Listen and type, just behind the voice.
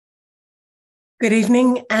Good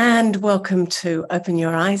evening and welcome to Open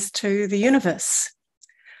Your Eyes to the Universe.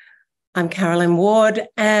 I'm Carolyn Ward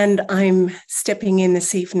and I'm stepping in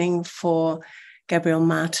this evening for Gabrielle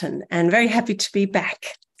Martin and very happy to be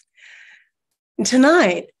back. And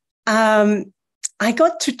tonight, I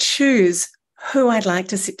got to choose who I'd like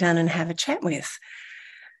to sit down and have a chat with.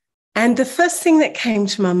 And the first thing that came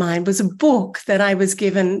to my mind was a book that I was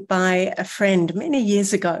given by a friend many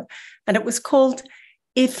years ago, and it was called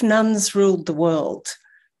If Nuns Ruled the World.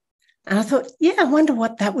 And I thought, yeah, I wonder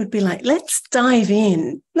what that would be like. Let's dive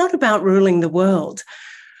in, not about ruling the world,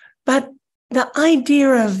 but the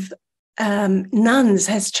idea of nuns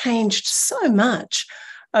has changed so much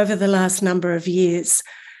over the last number of years,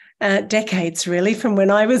 decades really, from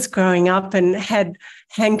when I was growing up and had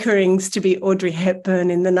hankerings to be Audrey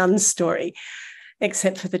Hepburn in the Nun story,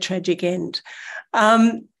 except for the tragic end.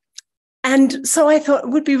 And so I thought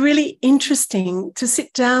it would be really interesting to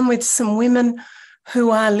sit down with some women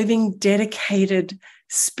who are living dedicated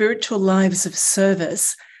spiritual lives of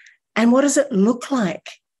service. And what does it look like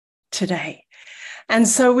today? And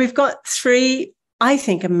so we've got three, I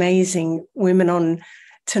think, amazing women on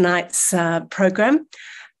tonight's program.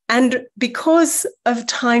 And because of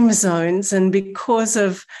time zones and because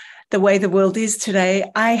of the way the world is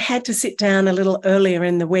today, I had to sit down a little earlier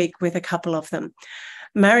in the week with a couple of them.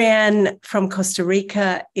 Marianne from Costa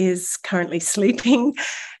Rica is currently sleeping,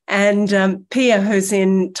 and Pia, who's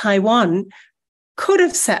in Taiwan, could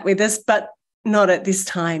have sat with us, but not at this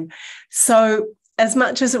time. So as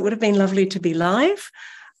much as it would have been lovely to be live,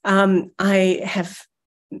 I have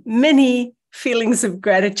many feelings of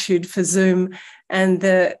gratitude for Zoom and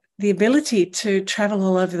the ability to travel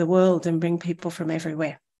all over the world and bring people from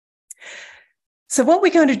everywhere. So what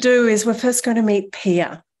we're going to do is we're first going to meet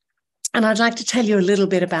Pia. And I'd like to tell you a little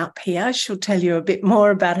bit about Pia. She'll tell you a bit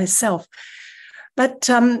more about herself. But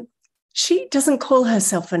she doesn't call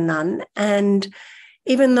herself a nun. And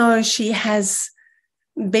even though she has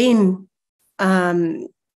been ordained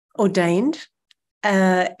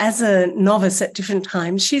as a novice at different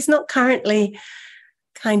times, she's not currently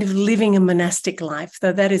kind of living a monastic life,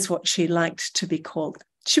 though that is what she liked to be called.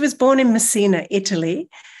 She was born in Messina, Italy.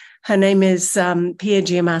 Her name is Pia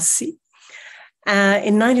Giamassi.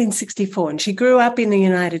 In 1964, and she grew up in the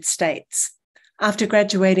United States. After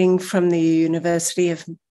graduating from the University of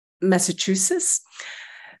Massachusetts,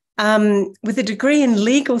 with a degree in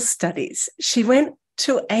legal studies, she went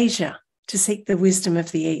to Asia to seek the wisdom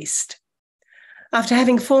of the East. After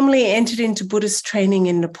having formally entered into Buddhist training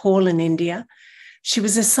in Nepal and India, she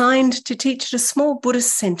was assigned to teach at a small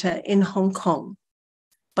Buddhist center in Hong Kong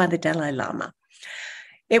by the Dalai Lama.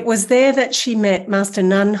 It was there that she met Master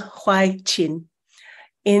Nun Huai Chin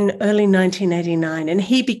in early 1989, and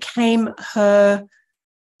he became her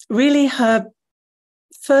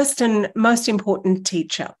first and most important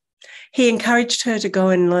teacher. He encouraged her to go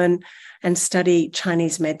and learn and study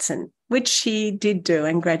Chinese medicine, which she did do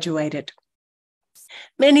and graduated.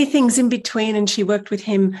 Many things in between, and she worked with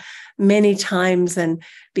him many times and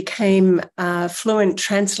became a fluent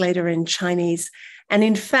translator in Chinese. And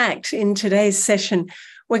in fact, in today's session,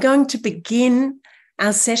 we're going to begin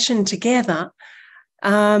our session together.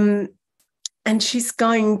 And she's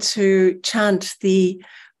going to chant the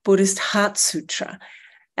Buddhist Heart Sutra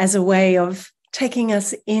as a way of taking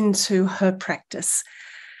us into her practice.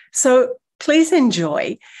 So please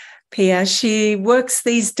enjoy Pia. She works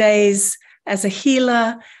these days as a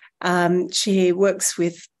healer. She works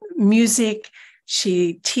with music.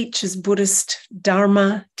 She teaches Buddhist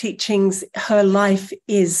Dharma teachings. Her life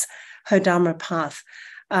is her Dharma path.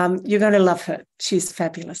 You're going to love her. She's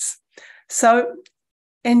fabulous. So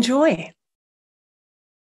enjoy.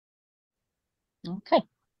 Okay,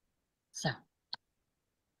 so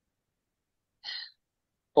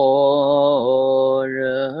般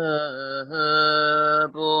若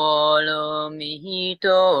波罗蜜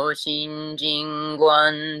多心经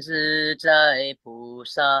观自在菩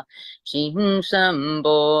萨行深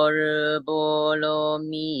般若波罗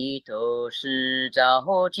蜜多时，照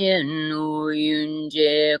见五蕴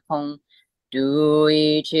皆空，度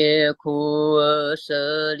一切苦厄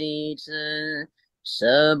舍利子。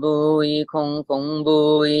色不异空，空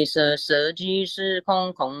不异色，色即是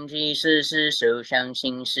空，空即是实，受想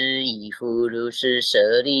行识亦复如是。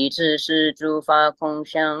舍利子，是诸法空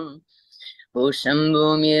相，不生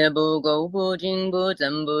不灭，不垢不净，不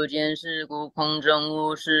增不减，是故空中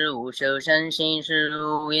无实无受想行识，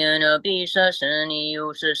无眼而闭塞，是你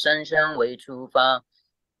有是三相为诸法。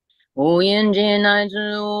无眼界乃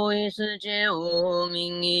至无意识界，无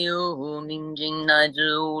明亦无明尽，乃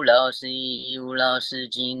至无老死亦无老死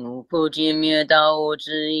尽，无苦尽灭道，无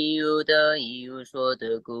智亦无得，亦无所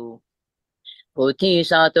得故。菩提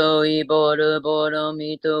萨埵依般若波罗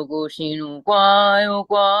蜜多故，心无挂碍，无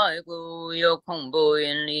挂碍故，有恐怖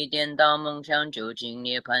远离颠倒梦想，究竟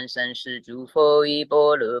涅槃三世诸佛依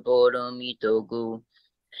般若波罗蜜多故。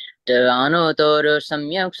得阿耨多罗三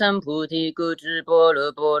藐三菩提，故知般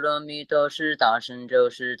若波罗蜜多是大神咒，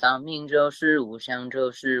是大明咒，是无相咒，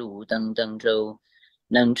是无等等咒。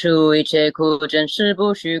能除一切苦，真实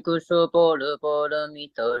不虚，故说般若波罗蜜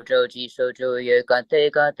多咒。即说咒曰：嘎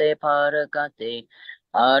嘚嘎嘚帕拉嘎嘚，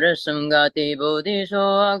帕拉僧嘎嘚菩提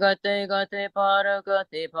说阿嘎嘚嘎嘚帕拉嘎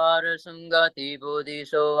嘚，帕拉僧嘎嘚菩提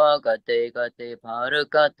说阿嘎嘚嘎嘚帕拉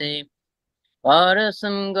嘎嘚，帕拉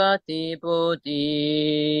僧嘎嘚菩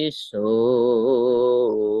提说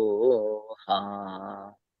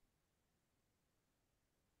哈。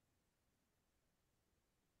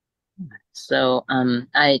So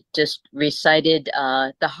I just recited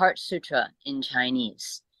the Heart Sutra in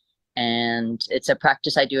Chinese, and it's a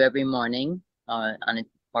practice I do every morning or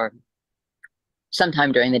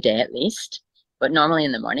sometime during the day at least, but normally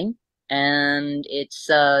in the morning. And it's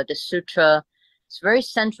the sutra. It's a very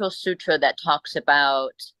central sutra that talks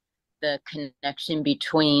about the connection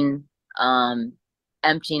between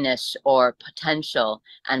emptiness or potential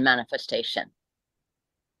and manifestation.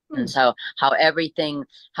 And so how everything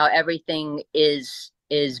is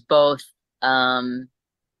both comes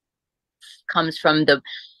from the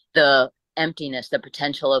emptiness, the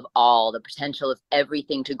potential of all, the potential of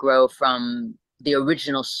everything to grow from the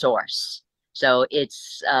original source. So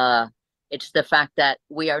it's the fact that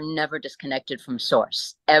we are never disconnected from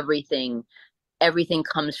source. Everything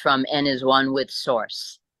comes from and is one with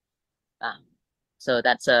source. So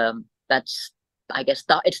that's I guess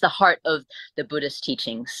it's the heart of the Buddhist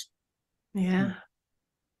teachings. Yeah.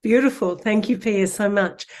 Beautiful. Thank you, Pia, so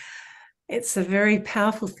much. It's a very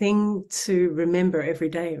powerful thing to remember every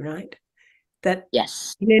day, right? That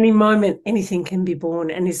yes, in any moment, anything can be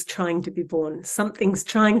born and is trying to be born. Something's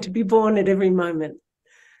trying to be born at every moment.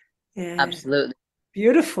 Yeah. Absolutely.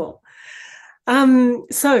 Beautiful.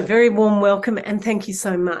 So very warm welcome, and thank you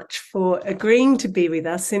so much for agreeing to be with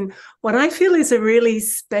us in what I feel is a really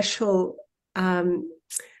special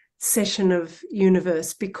session of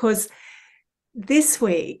Youniverse, because this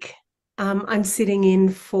week I'm sitting in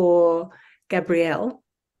for Gabrielle,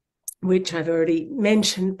 which I've already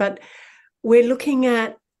mentioned, but we're looking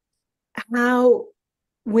at how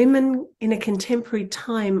women in a contemporary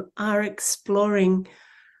time are exploring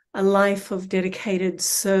a life of dedicated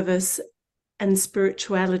service and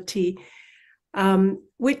spirituality,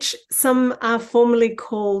 which some are formally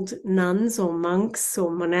called nuns or monks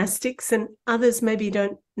or monastics, and others maybe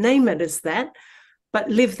don't name it as that, but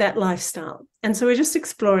live that lifestyle. And so we're just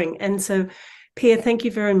exploring. And so, Pia, thank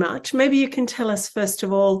you very much. Maybe you can tell us, first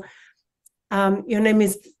of all, your name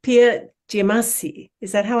is Pia Giamasi.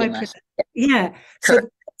 Is that how I pronounce it? Yeah. So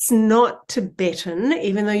it's not Tibetan,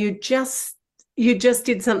 even though you just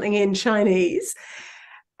did something in Chinese.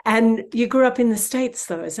 And you grew up in the States,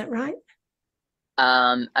 though, is that right?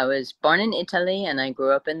 I was born in Italy and I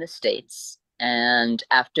grew up in the States. And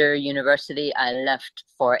after university, I left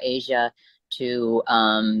for Asia to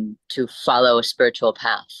follow a spiritual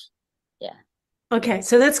path. Yeah. Okay,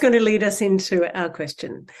 so that's going to lead us into our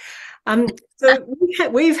question. So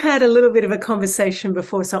we've had a little bit of a conversation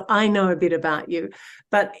before, so I know a bit about you.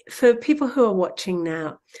 But for people who are watching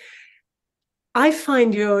now, I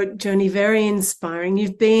find your journey very inspiring.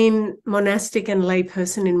 You've been monastic and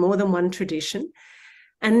layperson in more than one tradition,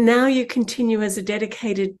 and now you continue as a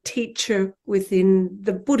dedicated teacher within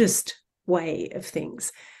the Buddhist way of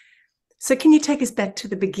things. So can you take us back to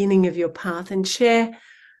the beginning of your path and share a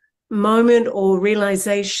moment or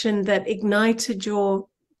realization that ignited your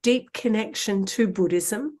deep connection to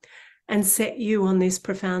Buddhism and set you on this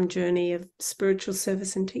profound journey of spiritual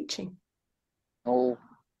service and teaching? Oh,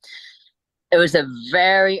 it was a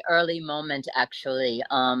very early moment, actually.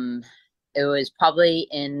 It was probably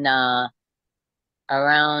in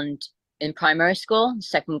primary school,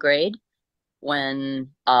 second grade, when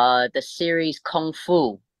the series Kung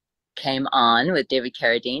Fu came on with David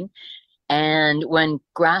Carradine. And when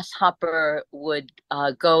Grasshopper would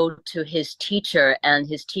go to his teacher, and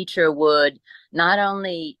his teacher would not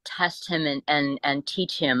only test him and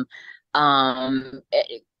teach him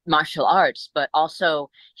martial arts, but also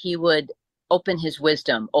he would open his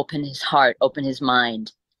wisdom, open his heart, open his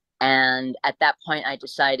mind. And at that point, I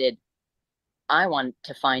decided I want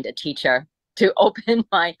to find a teacher to open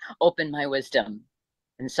my wisdom.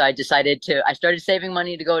 And so I started saving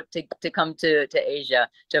money to come to Asia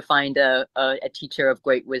to find a teacher of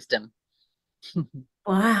great wisdom.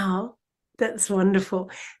 Wow, that's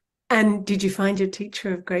wonderful. And did you find your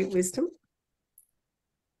teacher of great wisdom?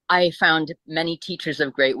 I found many teachers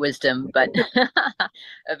of great wisdom, but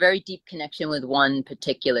a very deep connection with one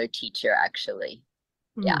particular teacher, actually.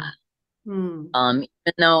 Yeah. Even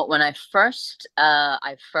though when I first,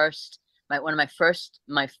 my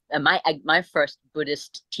first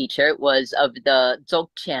Buddhist teacher was of the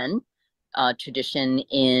Dzogchen tradition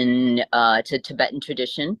in to Tibetan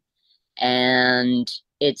tradition, and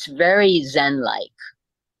it's very Zen-like,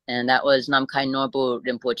 and that was Namkhai Norbu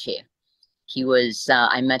Rinpoche. He was,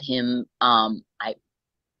 I met him, I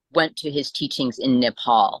went to his teachings in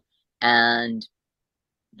Nepal, and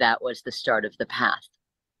that was the start of the path.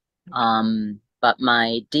 But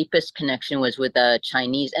my deepest connection was with a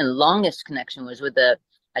Chinese, and longest connection was with a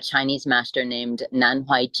Chinese master named Nan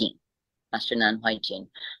Huaijin, Master Nan Huaijin.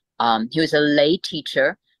 He was a lay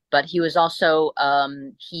teacher, but he was also,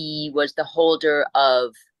 he was the holder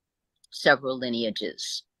of several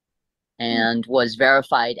lineages, and was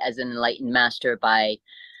verified as an enlightened master by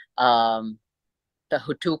the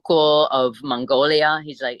Hutuko of Mongolia.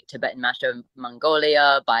 He's like Tibetan master of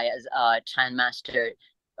Mongolia, by a Chan master,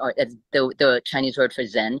 or the Chinese word for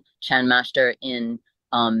Zen, Chan master in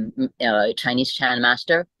Chinese Chan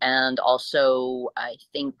master. And also, I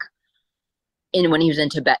think when he was in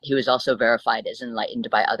Tibet, he was also verified as enlightened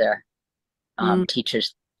by other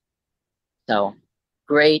teachers. So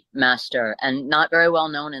great master, and not very well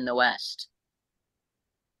known in the West.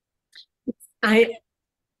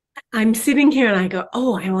 I'm sitting here and I go,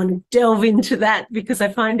 oh, I want to delve into that, because I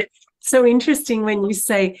find it so interesting when you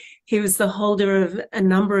say he was the holder of a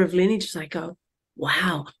number of lineages. I go,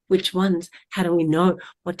 wow, which ones? How do we know?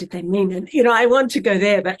 What did they mean? And, I want to go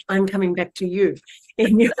there, but I'm coming back to you.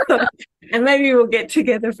 And maybe we'll get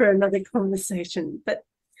together for another conversation. But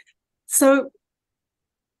so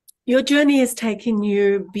your journey has taken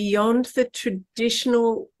you beyond the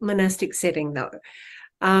traditional monastic setting, though.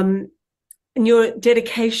 And your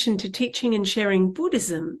dedication to teaching and sharing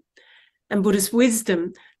Buddhism and Buddhist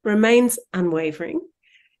wisdom remains unwavering.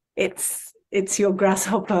 It's your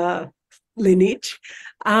grasshopper lineage.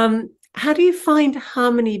 How do you find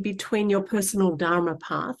harmony between your personal Dharma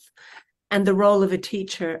path and the role of a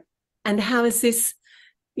teacher? And how has this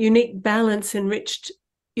unique balance enriched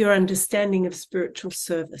your understanding of spiritual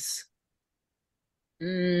service?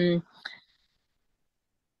 For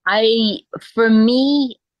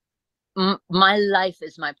me, my life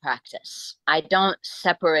is my practice. I don't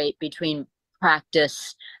separate between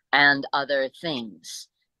practice and other things.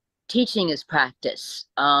 Teaching is practice.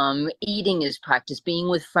 Eating is practice. Being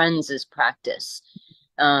with friends is practice.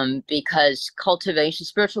 Because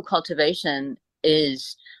spiritual cultivation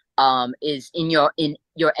is in your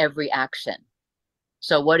every action.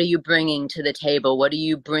 So what are you bringing to the table? What are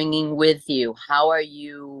you bringing with you? What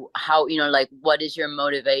is your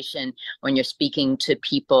motivation when you're speaking to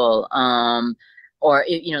people? Or,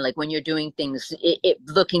 like when you're doing things,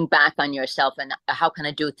 looking back on yourself and how can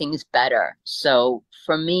I do things better? So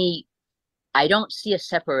for me, I don't see a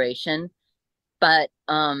separation, but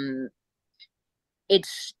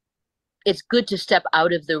it's good to step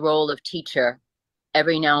out of the role of teacher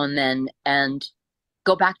every now and then and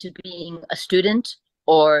go back to being a student,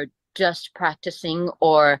 or just practicing,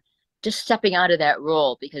 or just stepping out of that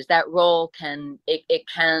role, because that role can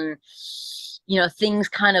things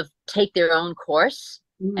kind of take their own course.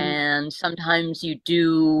 And sometimes you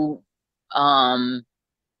do you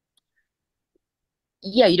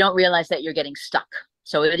don't realize that you're getting stuck.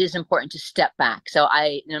 So it is important to step back. So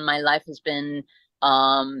my life has been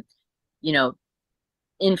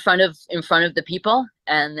in front of the people,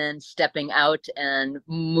 and then stepping out and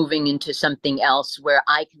moving into something else where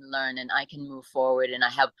I can learn and I can move forward and I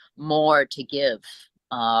have more to give.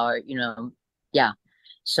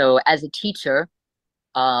 So as a teacher,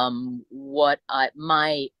 as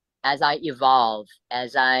I evolve,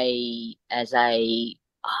 as I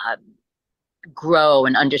grow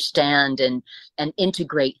and understand and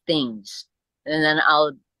integrate things, and then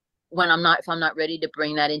if I'm not ready to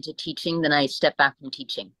bring that into teaching, then I step back from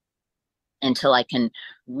teaching until I can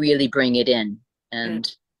really bring it in.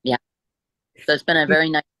 And so it's been a very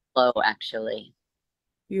nice flow, actually.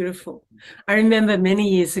 Beautiful. I remember many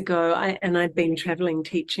years ago, I'd been traveling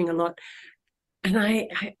teaching a lot, and I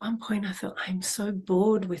at one point I thought, I'm so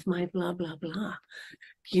bored with my blah blah blah,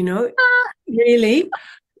 really.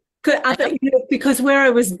 Because where I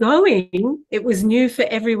was going, it was new for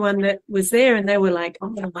everyone that was there, and they were like,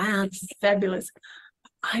 oh, wow, this is fabulous.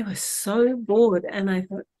 I was so bored, and I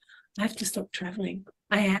thought, I have to stop traveling.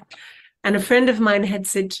 And a friend of mine had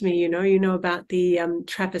said to me, you know about the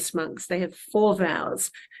Trappist monks. They have 4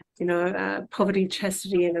 vows, poverty,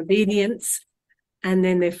 chastity, and obedience. And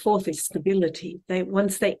then their fourth is stability.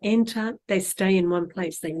 Once they enter, they stay in one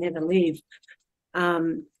place. They never leave,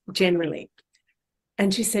 generally.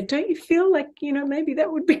 And she said, don't you feel like, maybe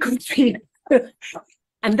that would be good for you?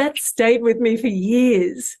 And that stayed with me for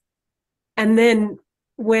years. And then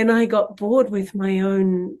when I got bored with my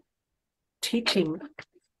own teaching,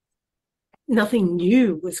 nothing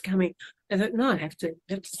new was coming. I thought, no, I have to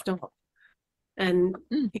stop and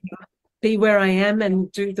be where I am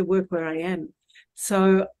and do the work where I am.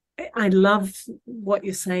 So I love what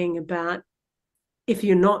you're saying about if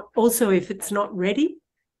it's not ready,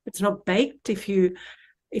 it's not baked, if you're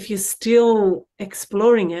still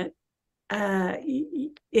exploring it,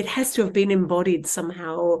 it has to have been embodied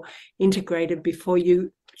somehow or integrated before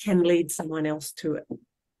you can lead someone else to it.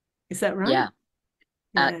 Is that right? Yeah.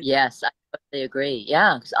 Yes, I totally agree.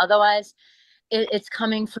 Yeah, because otherwise it's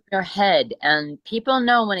coming from your head, and people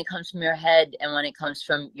know when it comes from your head and when it comes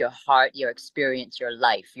from your heart, your experience, your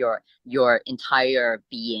life, your entire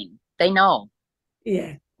being. They know.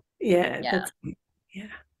 Yeah. That's, yeah.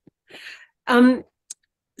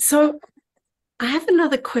 So I have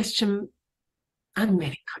another question. I have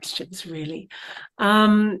many questions, really.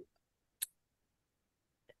 But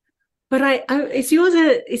is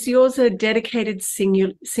yours a dedicated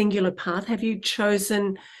singular path? Have you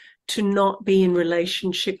chosen to not be in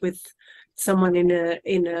relationship with someone in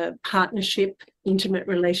a partnership, intimate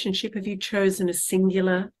relationship? Have you chosen a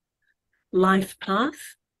singular life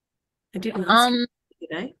path? I didn't ask you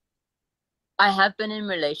today. I have been in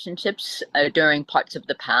relationships during parts of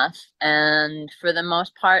the path, and for the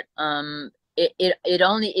most part, it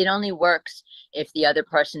only works if the other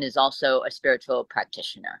person is also a spiritual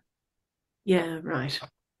practitioner. Yeah, right.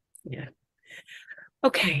 Yeah.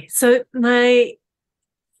 Okay, so my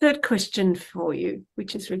third question for you,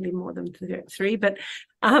 which is really more than three, but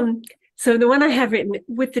so the one I have written,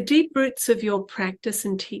 with the deep roots of your practice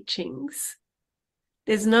and teachings,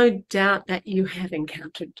 there's no doubt that you have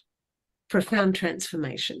encountered profound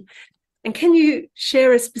transformation. And can you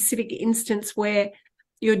share a specific instance where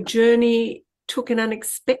your journey took an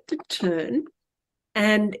unexpected turn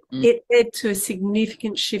and it led to a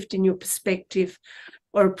significant shift in your perspective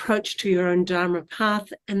or approach to your own Dharma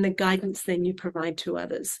path and the guidance then you provide to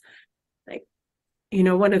others? Like,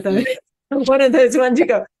 one of those ones you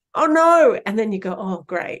go, oh no, and then you go, oh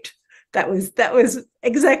great, that was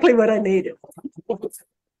exactly what I needed.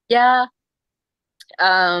 Yeah.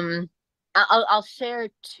 I'll share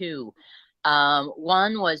two.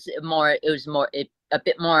 One was a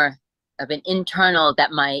bit more of an internal,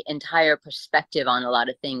 that my entire perspective on a lot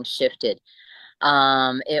of things shifted.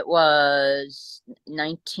 It was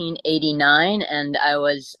 1989, and I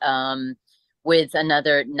was with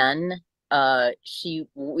another nun.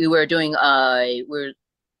 We were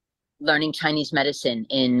learning Chinese medicine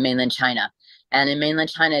in mainland China. And in mainland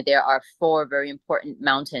China, there are four very important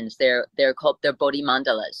mountains. They're called Bodhi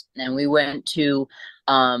mandalas. And we went to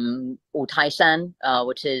Wutai Shan,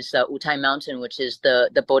 which is Wutai Mountain, which is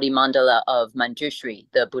the Bodhi mandala of Manjushri,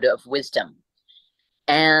 the Buddha of wisdom.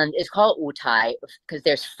 And it's called Wutai because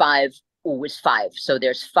there's five. Wu is five, so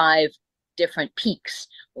there's five different peaks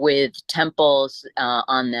with temples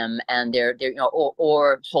on them, and they're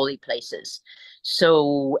or holy places.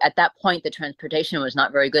 So at that point, the transportation was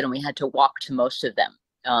not very good, and we had to walk to most of them.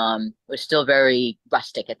 It was still very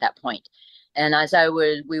rustic at that point. And as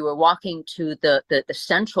we were walking to the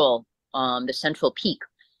central peak.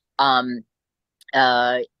 Qing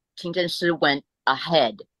Zhen went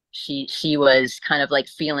ahead. She was kind of like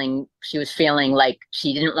feeling like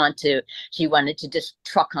she didn't want to. She wanted to just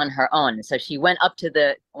truck on her own. So she went up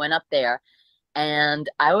there. And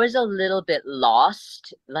I was a little bit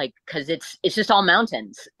lost, like, because it's just all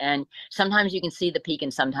mountains, and sometimes you can see the peak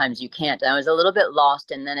and sometimes you can't. I was a little bit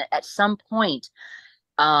lost, and then at some point,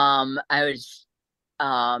 I was,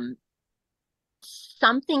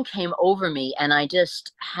 something came over me, and I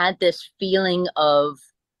just had this feeling of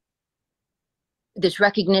this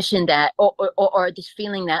recognition that, or this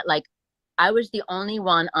feeling that, like, I was the only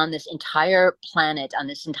one on this entire planet, on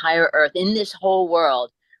this entire earth, in this whole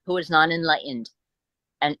world, who was not enlightened.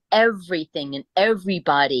 And everything and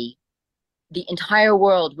everybody, the entire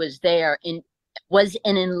world was an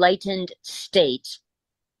enlightened state,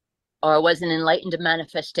 or was an enlightened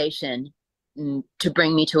manifestation to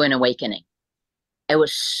bring me to an awakening. It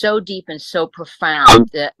was so deep and so profound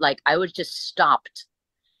that, like, I was just stopped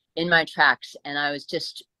in my tracks, and I was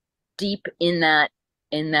just deep in that,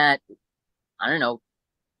 I don't know,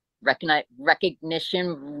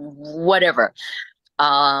 recognition, whatever.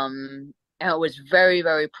 And it was very,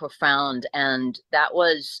 very profound. And that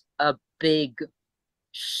was a big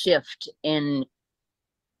shift in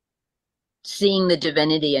seeing the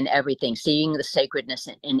divinity in everything, seeing the sacredness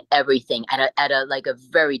in everything at a like a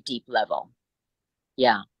very deep level.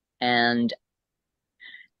 Yeah. And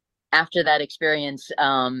after that experience,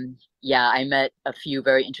 yeah, I met a few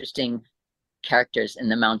very interesting characters in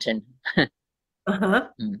the mountain. Uh-huh.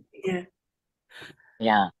 Mm. Yeah.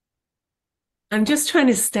 Yeah. I'm just trying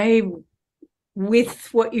to stay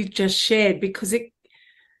with what you just shared, because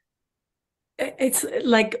it's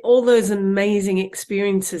like all those amazing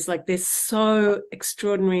experiences, like they're so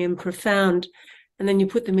extraordinary and profound, and then you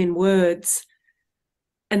put them in words,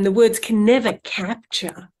 and the words can never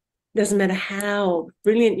capture, doesn't matter how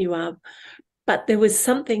brilliant you are. But there was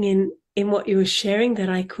something in what you were sharing that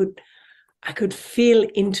I could feel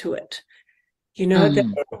into it, you know,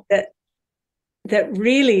 that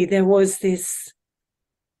really there was this,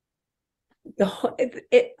 the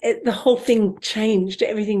whole thing changed,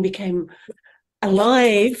 everything became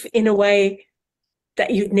alive in a way that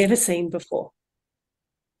you'd never seen before.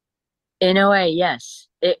 In a way, yes.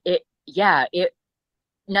 Yeah,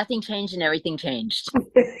 nothing changed and everything changed.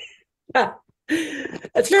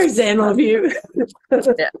 That's very Zen of you.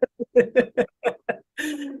 Yeah.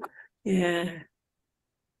 Yeah.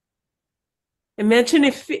 Imagine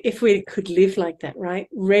if we could live like that, right?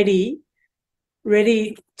 Ready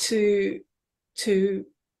to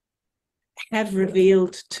have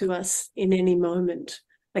revealed to us in any moment.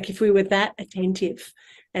 Like if we were that attentive,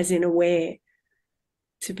 as in aware,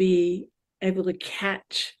 to be able to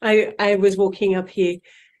catch. I was walking up here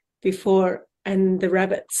before, and the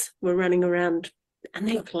rabbits were running around, and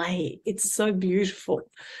they play. It's so beautiful.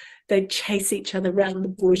 They chase each other around the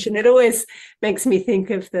bush, and it always makes me think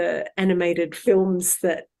of the animated films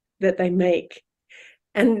that they make.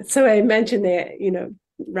 And so I imagine they're,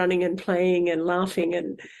 running and playing and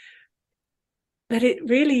laughing, but it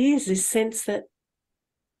really is this sense that,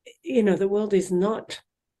 the world is not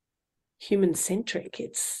human centric.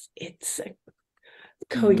 It's a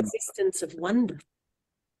coexistence of wonder.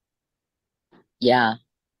 Yeah.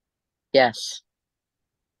 Yes.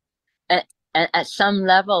 And at some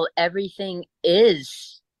level, everything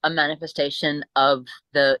is a manifestation of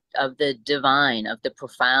the divine, of the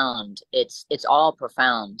profound. It's all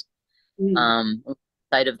profound.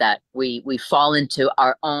 Inside of that, we fall into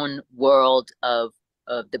our own world of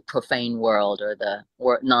the profane world, or the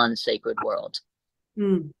non-sacred world.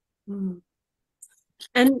 Mm. Mm.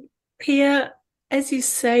 And Pia, as you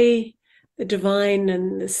say, the divine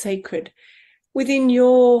and the sacred, within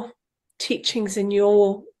your teachings and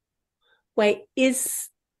your way, is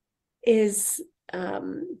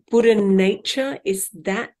Buddha nature, is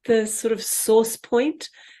that the sort of source point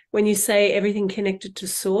when you say everything connected to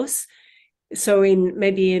source? So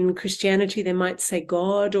maybe in Christianity they might say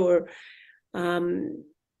God, or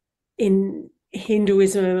in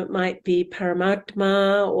Hinduism it might be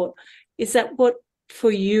Paramatma, or is that what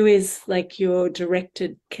for you is like your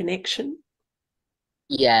directed connection?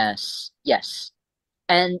 Yes, yes.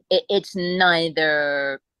 And it's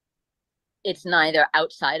neither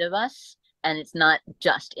outside of us, and it's not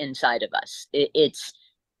just inside of us. It's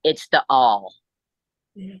the all.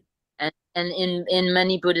 Yeah. And in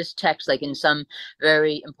many Buddhist texts, like in some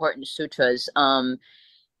very important sutras,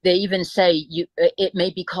 they even say it may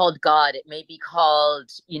be called God, it may be called,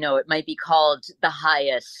 it might be called the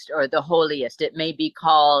highest or the holiest, it may be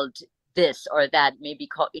called this or that, it may be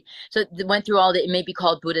called, so they went through all that. It may be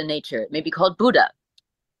called Buddha nature, it may be called Buddha.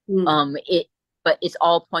 But it's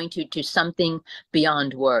all pointed to something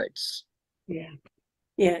beyond words. Yeah.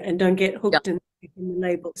 And don't get hooked in the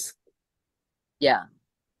labels. Yeah.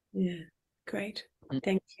 Great.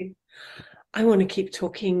 Thank you. I want to keep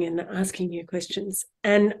talking and asking you questions,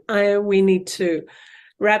 and we need to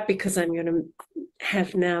wrap, because I'm going to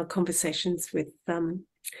have now conversations with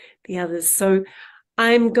the others. So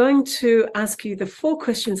I'm going to ask you the 4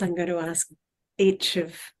 questions I'm going to ask each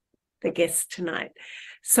of the guests tonight.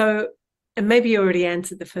 So, and maybe you already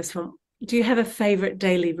answered the first one. Do you have a favorite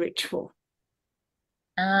daily ritual?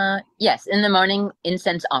 Yes, in the morning,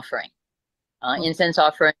 incense offering. Incense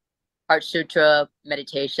offering, Heart Sutra,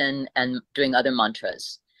 meditation, and doing other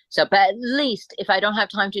mantras. So, but at least if I don't have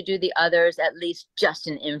time to do the others, at least just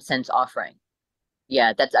an incense offering.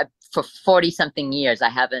 Yeah, that's for 40 something years.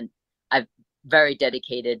 I've very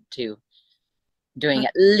dedicated to doing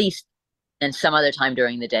at least, and some other time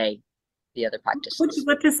during the day, the other practices.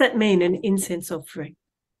 What does that mean, an incense offering?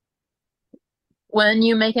 When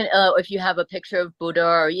you make if you have a picture of Buddha,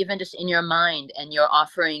 or even just in your mind, and you're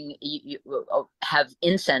offering, you have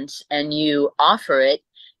incense and you offer it,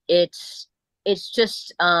 it's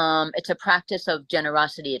just it's a practice of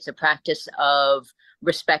generosity. It's a practice of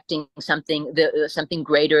respecting something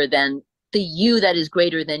greater than the you that is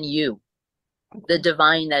greater than you. the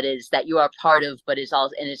divine that you are part of, but is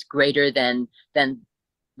also, and it's greater than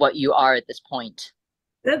what you are at this point.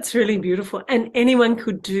 That's really beautiful. And anyone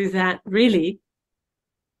could do that really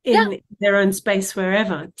in Yeah, their own space,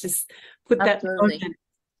 wherever. Just put that absolutely. moment.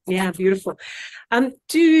 Yeah, beautiful.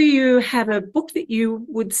 Do you have a book that you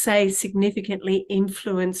would say significantly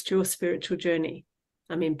influenced your spiritual journey?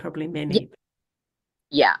 I mean, probably many.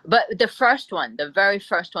 Yeah, but the very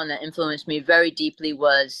first one that influenced me very deeply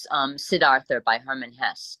was Siddhartha by Hermann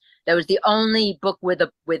Hesse. That was the only book with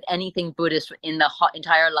anything Buddhist in the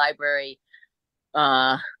entire library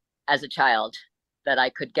as a child that I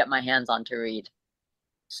could get my hands on to read.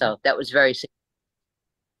 So that was very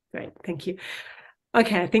great. Thank you.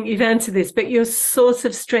 Okay, I think you've answered this, but your source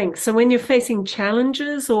of strength. So when you're facing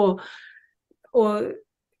challenges or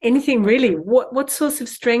anything really, what source of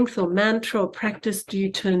strength or mantra or practice do you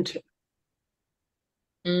turn to?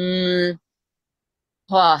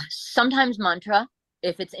 Sometimes mantra,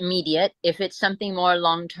 if it's immediate. If it's something more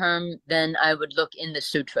long-term, then I would look in the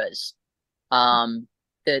sutras,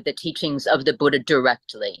 the teachings of the Buddha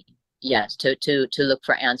directly. Yes, to look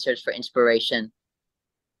for answers, for inspiration,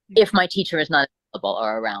 if my teacher is not available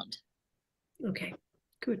or around. Okay,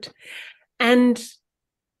 good. And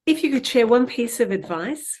if you could share one piece of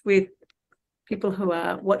advice with people who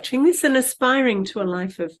are watching this and aspiring to a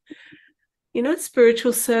life of,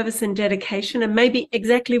 spiritual service and dedication, and maybe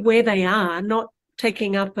exactly where they are, not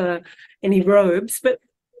taking up any robes, but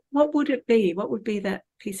what would it be? What would be that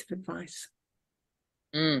piece of advice?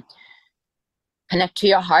 Connect to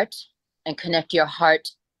your heart, and connect your heart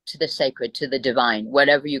to the sacred, to the divine,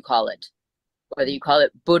 whatever you call it. Whether you call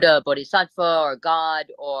it Buddha, Bodhisattva, or God,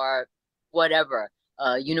 or whatever,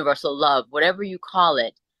 universal love, whatever you call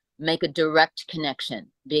it, make a direct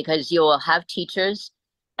connection, because you will have teachers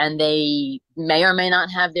and they may or may not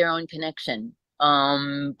have their own connection.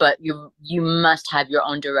 But you must have your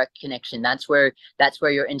own direct connection. That's where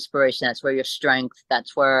your inspiration, that's where your strength,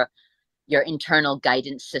 that's where your internal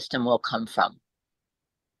guidance system will come from,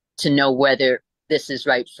 to know whether this is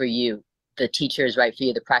right for you, the teacher is right for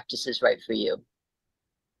you, the practice is right for you.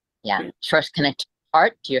 Yeah. First connect to your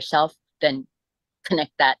heart, to yourself, then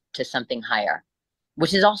connect that to something higher,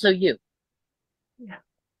 which is also you. Yeah.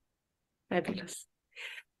 Fabulous.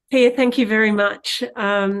 Pia, thank you very much.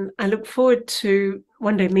 I look forward to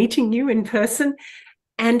one day meeting you in person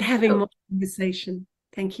and having more conversation.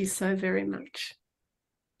 Thank you so very much.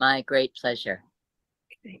 My great pleasure.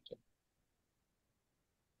 Thank you.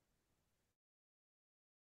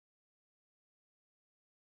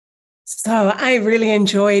 So I really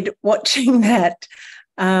enjoyed watching that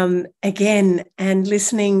again and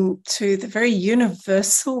listening to the very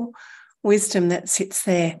universal wisdom that sits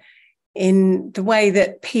there in the way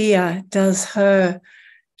that Pia does her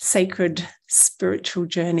sacred spiritual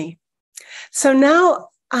journey. So now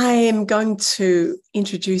I am going to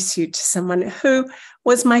introduce you to someone who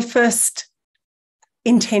was my first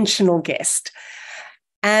intentional guest.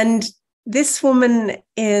 And this woman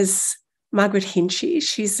is Margaret Hinchey.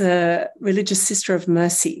 She's a religious sister of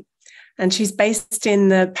mercy, and she's based in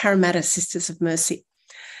the Parramatta Sisters of Mercy.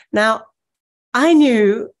 Now, I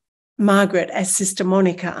knew Margaret as Sister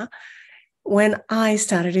Monica when I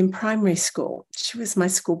started in primary school. She was my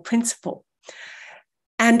school principal.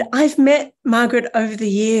 And I've met Margaret over the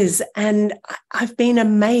years, and I've been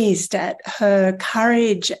amazed at her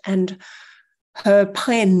courage and her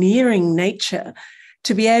pioneering nature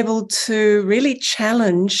to be able to really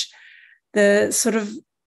challenge the sort of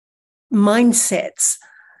mindsets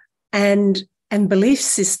and belief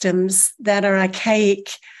systems that are archaic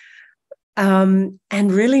and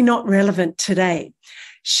really not relevant today.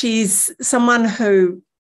 She's someone who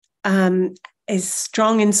is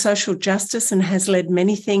strong in social justice and has led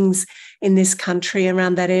many things in this country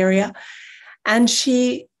around that area. And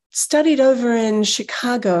she studied over in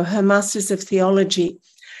Chicago, her Master's of Theology,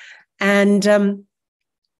 and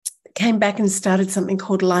came back and started something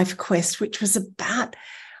called Life Quest, which was about,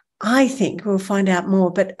 I think, we'll find out more,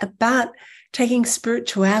 but about taking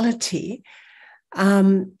spirituality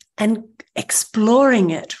and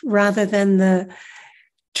exploring it rather than the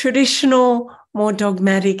traditional, more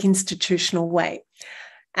dogmatic, institutional way.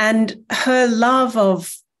 And her love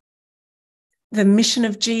of the mission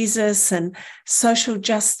of Jesus and social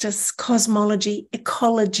justice, cosmology,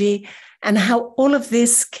 ecology, and how all of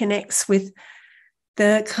this connects with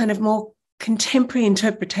the kind of more contemporary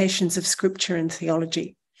interpretations of scripture and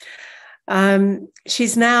theology.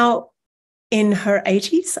 She's now in her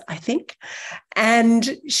 80s, I think,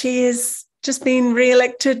 and she has just been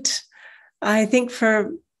re-elected, I think,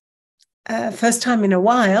 for first time in a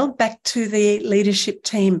while, back to the leadership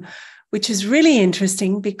team, which is really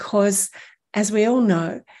interesting because as we all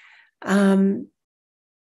know,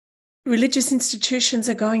 religious institutions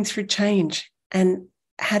are going through change, and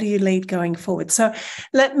how do you lead going forward? So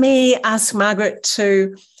let me ask Margaret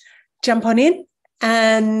to jump on in,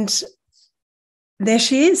 and there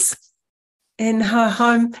she is in her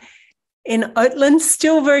home in Oatlands,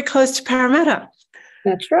 still very close to Parramatta.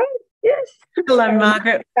 That's right, yes. Hello,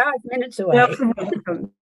 Margaret. 5 minutes away. Welcome,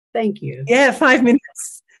 welcome. Thank you. Yeah, 5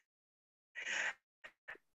 minutes.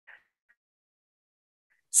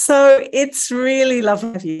 So it's really lovely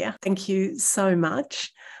to have you here. Thank you so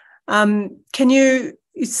much. Can you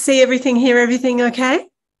see everything, hear everything okay?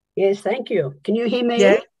 Yes, thank you. Can you hear me?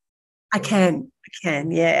 Yeah, I can,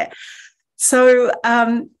 yeah. So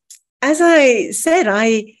as I said,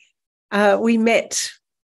 we met,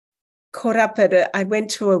 caught up I went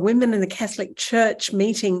to a Women in the Catholic Church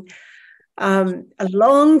meeting a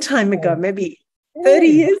long time ago, maybe 30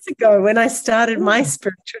 years ago, when I started my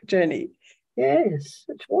spiritual journey. Yes,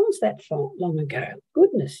 it was that long ago.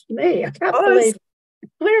 Goodness me, I can't believe.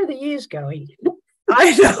 Where are the years going?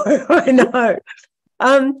 I know.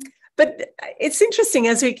 But it's interesting,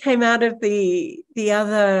 as we came out of the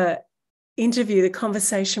other interview, the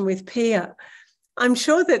conversation with Pia, I'm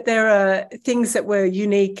sure that there are things that were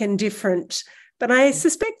unique and different, but I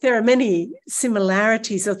suspect there are many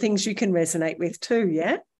similarities or things you can resonate with too,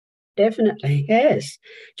 yeah? Definitely, yes.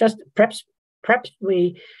 Just perhaps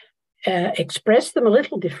we express them a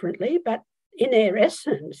little differently, but in their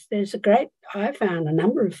essence, I found a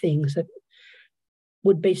number of things that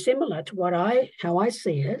would be similar to how I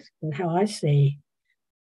see it and how I see,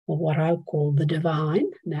 or what I call the divine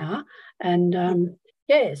now. And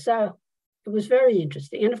so it was very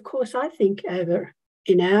interesting. And of course, I think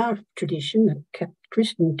in our tradition, the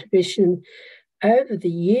Christian tradition, over the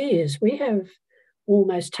years, we have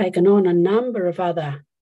almost taken on a number of other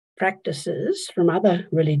practices from other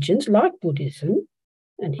religions, like Buddhism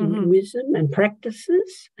and Hinduism, and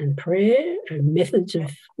practices and prayer and methods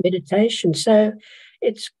of meditation. So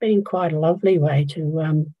it's been quite a lovely way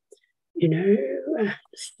to,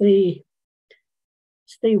 see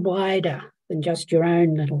wider than just your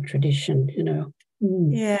own little tradition,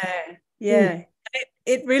 Yeah.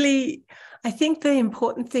 It really, I think the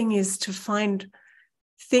important thing is to find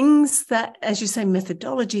things that, as you say,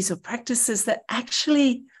 methodologies or practices that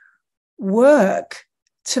actually work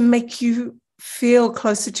to make you feel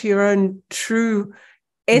closer to your own true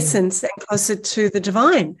essence and closer to the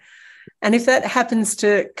divine. And if that happens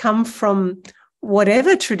to come from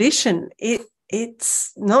whatever tradition, it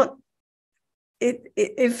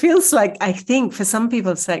feels like, I think for some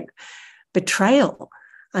people it's like betrayal.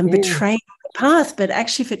 I'm betraying the path, but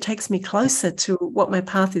actually if it takes me closer to what my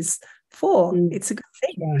path is for, it's a good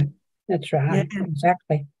thing. That's right. Yeah.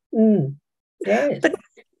 Exactly. Yes. But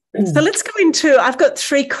so let's go into, I've got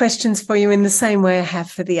 3 questions for you in the same way I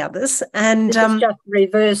have for the others. And this is just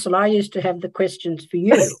reversal. I used to have the questions for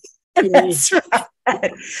you. That's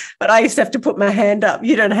right. But I used to have to put my hand up.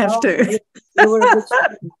 You don't have to. You were a good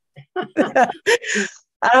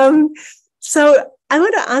so I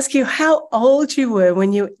want to ask you how old you were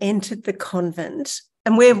when you entered the convent,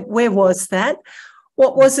 and where was that?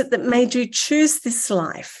 What was it that made you choose this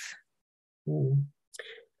life?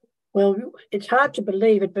 Well, it's hard to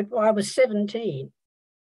believe it, but I was 17.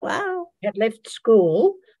 Wow. I had left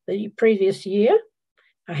school the previous year.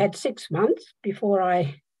 I had 6 months before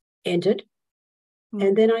I entered,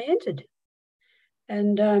 and then I entered.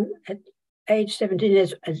 And at age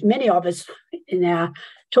 17, as many of us in our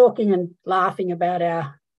talking and laughing about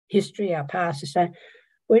our history, our past, so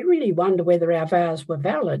we really wonder whether our vows were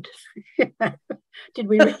valid. Did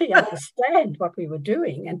we really understand what we were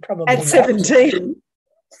doing? And probably at 17.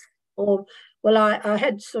 I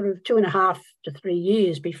had sort of 2.5 to 3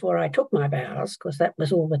 years before I took my vows, because that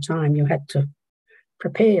was all the time you had to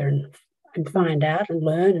prepare and find out and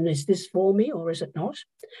learn, and is this for me or is it not?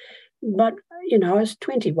 But, I was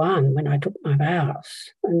 21 when I took my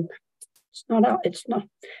vows, and it's not.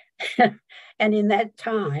 And in that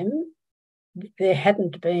time, there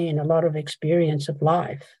hadn't been a lot of experience of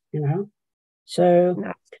life, So,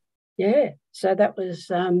 so that was,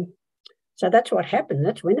 so that's what happened.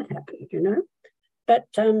 That's when it happened, But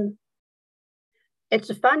it's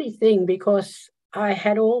a funny thing, because I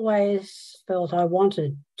had always felt I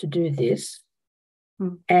wanted to do this.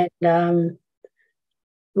 And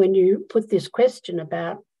when you put this question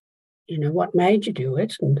about, what made you do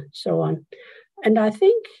it and so on, and I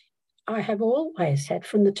think I have always had,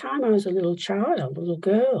 from the time I was a little child, a little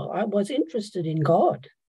girl, I was interested in God.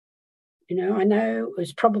 I know it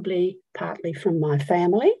was probably partly from my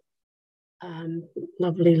family,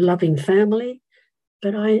 lovely, loving family,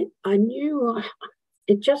 but I knew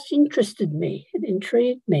it just interested me. It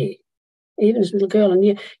intrigued me, even as a little girl. And,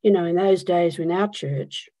 you know, in those days in our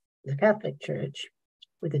church, the Catholic Church,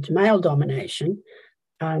 with its male domination,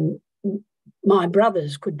 my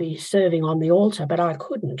brothers could be serving on the altar, but I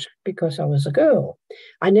couldn't because I was a girl.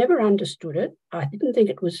 I never understood it. I didn't think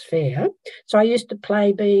it was fair. So I used to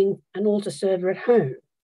play being an altar server at home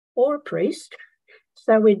or a priest.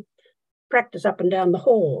 So we'd practice up and down the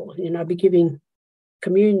hall, you know, be giving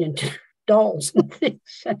communion to dolls and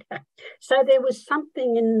things. So there was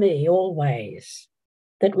something in me always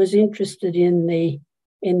that was interested in the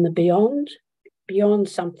beyond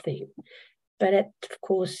something. But of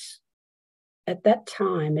course, at that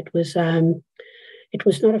time, it was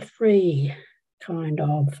not a free kind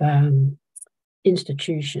of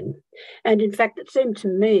institution. And in fact, it seemed to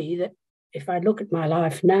me that if I look at my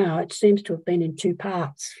life now, it seems to have been in two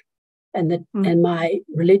parts, and my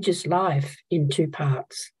religious life in two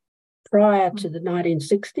parts, prior to the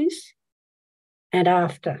 1960s and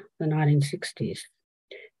after the 1960s.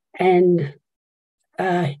 And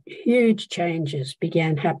huge changes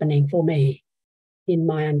began happening for me in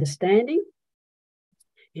my understanding,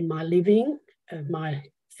 in my living of my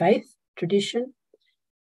faith tradition,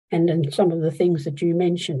 and in some of the things that you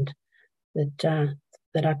mentioned that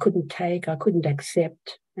I couldn't take, I couldn't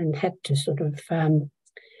accept, and had to sort of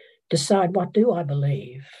decide, what do I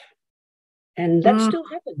believe? And that still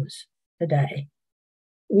happens today.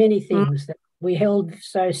 Many things that we held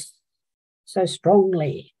so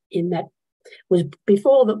strongly in that was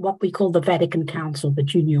before what we call the Vatican Council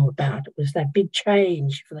that you knew about. It was that big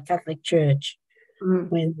change for the Catholic Church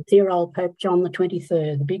when dear old Pope John the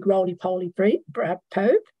 23rd, the big roly-poly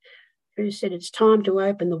Pope, who said it's time to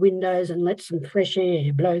open the windows and let some fresh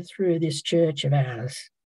air blow through this church of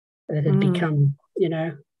ours that had become, you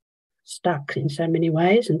know, stuck in so many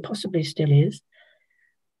ways and possibly still is.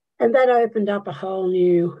 And that opened up a whole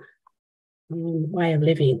new way of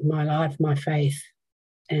living my life, my faith,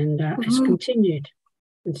 and has continued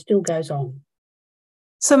and still goes on.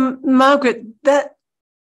 So, Margaret, that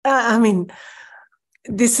I mean,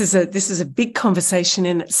 this is a big conversation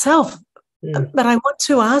in itself. But I want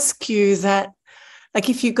to ask you that, like,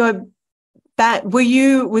 if you go back,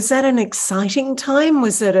 was that an exciting time?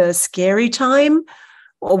 Was it a scary time,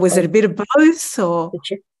 or was it a bit of both? Or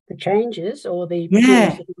the changes, or the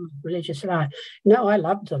beginnings of religious life? No, I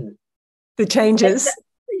loved them. The changes.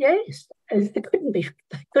 Yes, they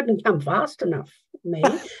couldn't come fast enough for me,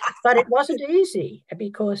 but it wasn't easy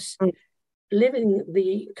because living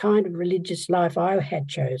the kind of religious life I had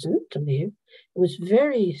chosen to live was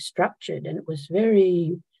very structured, and it was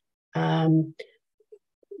very, I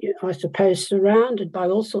suppose, surrounded by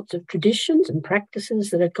all sorts of traditions and practices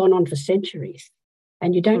that had gone on for centuries.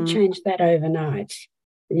 And you don't change that overnight,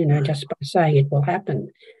 you know, just by saying it will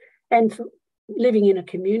happen. And for living in a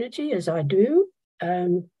community, as I do,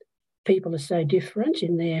 people are so different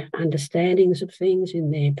in their understandings of things,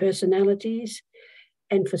 in their personalities.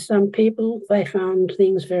 And for some people, they found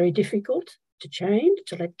things very difficult to change,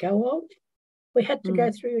 to let go of. We had to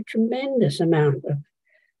go through a tremendous amount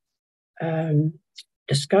of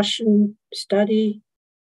discussion, study,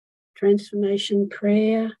 transformation,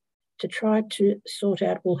 prayer, to try to sort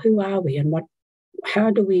out, well, who are we and how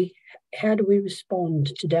do we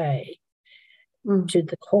respond today to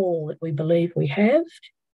the call that we believe we have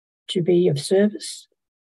to be of service,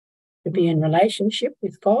 to be in relationship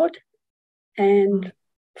with God, and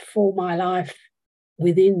for my life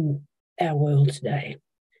within our world today.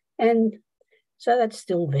 And so that's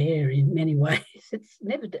still there in many ways. It's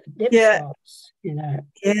never stops, you know.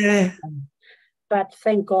 Yeah. But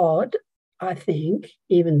thank God, I think,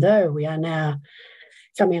 even though we are now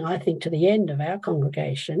coming, I think, to the end of our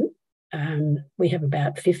congregation, we have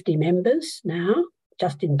about 50 members now,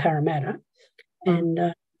 just in Parramatta.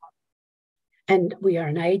 And we are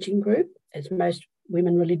an ageing group, as most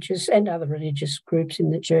women religious and other religious groups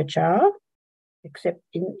in the church are, except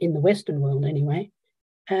in the Western world anyway.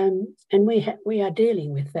 And we are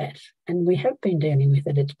dealing with that, and we have been dealing with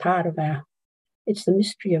it. It's part of it's the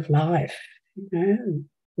mystery of life, you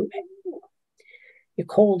know. You're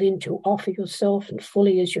called in to offer yourself and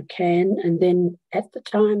fully as you can, and then at the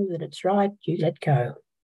time that it's right, you let go.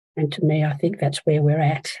 And to me, I think that's where we're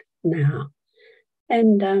at now.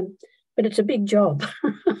 And but it's a big job.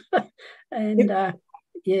 And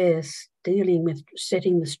yes, dealing with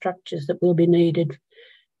setting the structures that will be needed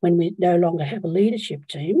when we no longer have a leadership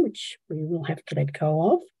team, which we will have to let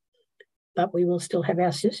go of, but we will still have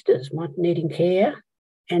our sisters needing care,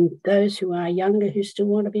 and those who are younger who still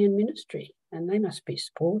want to be in ministry, and they must be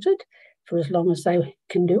supported for as long as they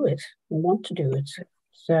can do it and want to do it.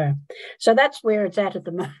 So that's where it's at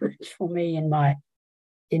the moment for me in my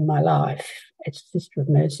in my life. It's Sister of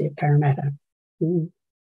Mercy of Parramatta.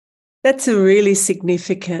 That's a really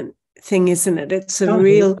significant thing, isn't it? It's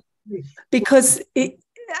a because it's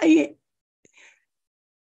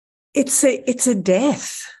a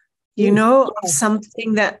death, you know, of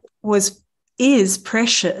something that is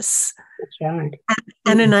precious. That's right.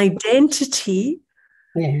 And an identity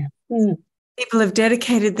people have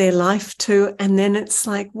dedicated their life to, and then it's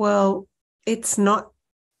like, well, it's not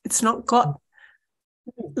got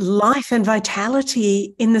life and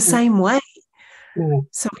vitality in the same way.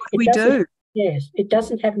 So what do we do? Yes, it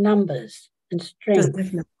doesn't have numbers and strength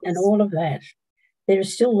and all of that. There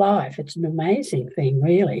is still life. It's an amazing thing,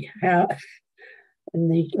 really. How in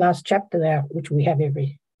the last chapter there, which we've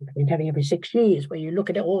been having every 6 years, where you look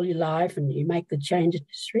at all your life and you make the change in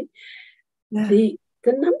history. The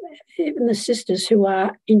number, even the sisters who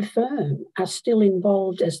are infirm are still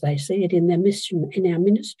involved as they see it in their mission, in our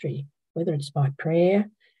ministry, whether it's by prayer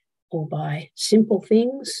or by simple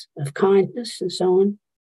things of kindness and so on.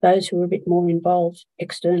 Those who are a bit more involved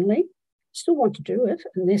externally still want to do it,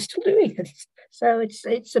 and they're still doing it. So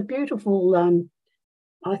it's a beautiful,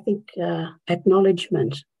 I think,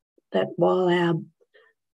 acknowledgement that while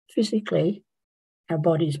physically our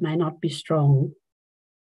bodies may not be strong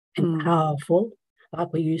and powerful,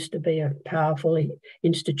 like we used to be a powerful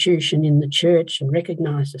institution in the church and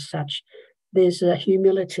recognised as such, there's a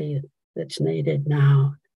humility that's needed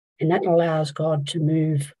now, and that allows God to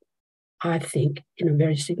move, I think, in a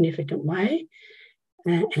very significant way,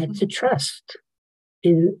 and to trust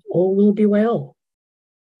in all will be well.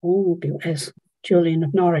 All will be, as Julian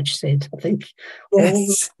of Norwich said, I think, all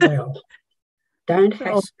will be well. Don't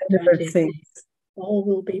hesitate. All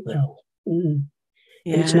will be well. And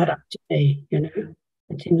it's not up to me, you know.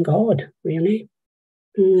 It's in God, really.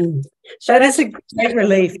 So that is a great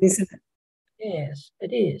relief, isn't it? Yes,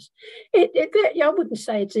 it is. I wouldn't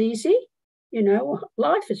say it's easy. You know,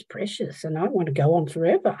 life is precious and I want to go on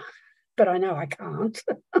forever, but I know I can't.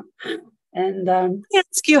 And Can I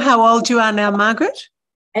ask you how old you are now, Margaret?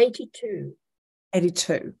 82.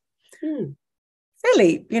 82.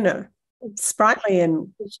 Fairly, you know, sprightly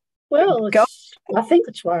and well, I think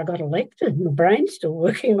that's why I got elected. My brain's still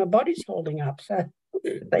working, my body's holding up, so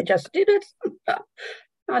they just did it.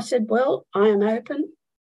 I said, well, I am open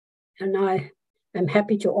and I am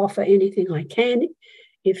happy to offer anything I can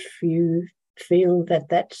if you feel that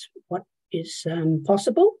that's what is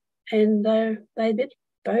possible. And they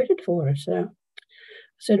voted for it. So I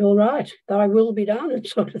said, all right, thy will be done,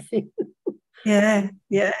 sort of thing. Yeah.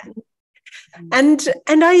 And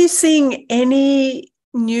are you seeing any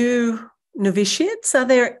new novitiates? Are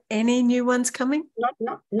there any new ones coming?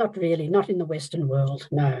 Not really, not in the Western world,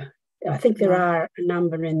 no. I think there are a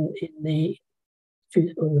number in the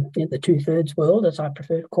two-thirds world, as I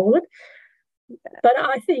prefer to call it. But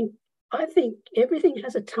I think everything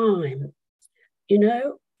has a time. You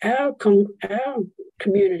know, our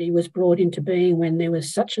community was brought into being when there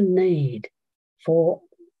was such a need for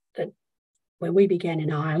that. When we began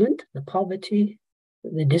in Ireland, the poverty,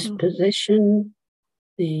 the dispossession,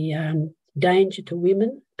 the danger to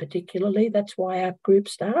women, particularly. That's why our group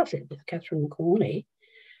started with Catherine Corney.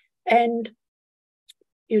 And,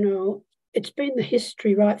 you know, it's been the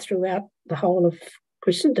history right throughout the whole of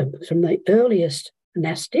Christendom, from the earliest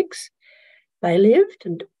monastics. They lived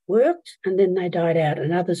and worked and then they died out,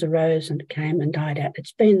 and others arose and came and died out.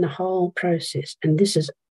 It's been the whole process. And this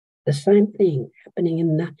is the same thing happening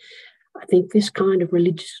in I think this kind of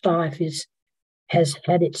religious life has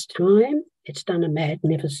had its time. It's done a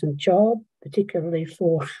magnificent job, particularly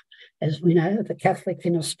for, as we know, the Catholics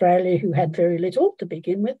in Australia who had very little to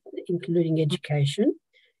begin with, including education,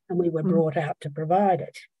 and we were brought out to provide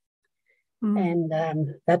it. And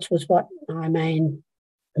that was what my main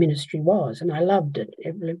ministry was, and I loved it,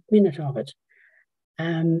 every minute of it.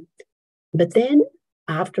 But then,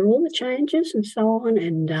 after all the changes and so on,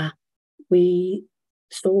 and we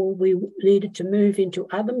saw we needed to move into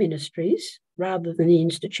other ministries rather than the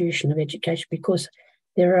institution of education, because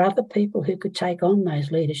there are other people who could take on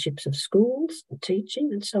those leaderships of schools and teaching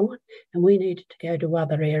and so on, and we needed to go to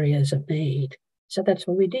other areas of need. So that's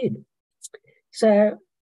what we did. So,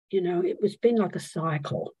 you know, it's been like a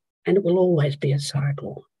cycle, and it will always be a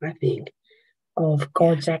cycle, I think, of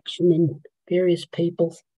God's action in various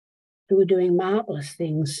people who are doing marvellous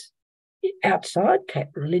things outside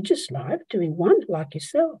religious life, doing one like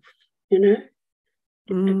yourself, you know,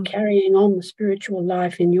 carrying on the spiritual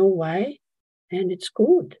life in your way, and it's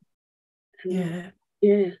good. And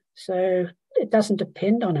so it doesn't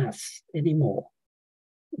depend on us anymore,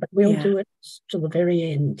 but we'll do it to the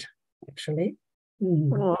very end, actually.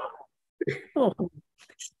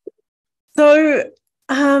 So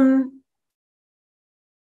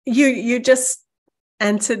You just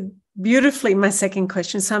answered beautifully my second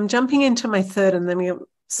question. So I'm jumping into my third and then we'll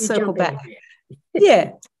circle back.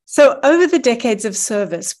 Yeah. So over the decades of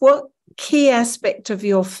service, what key aspect of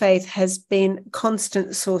your faith has been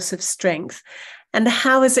constant source of strength? And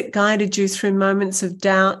how has it guided you through moments of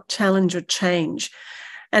doubt, challenge, or change?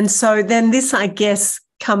 And so then this, I guess,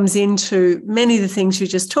 comes into many of the things you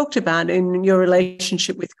just talked about in your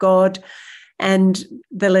relationship with God and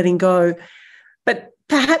the letting go. But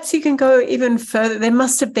perhaps you can go even further. There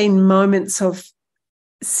must have been moments of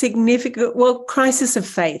significant, crisis of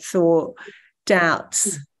faith or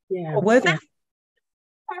doubts. Yeah. Or were there?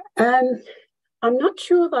 I'm not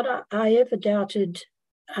sure that I ever doubted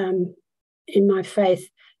in my faith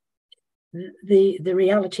the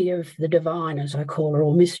reality of the divine, as I call it,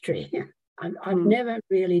 or mystery. I've never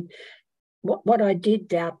really. What I did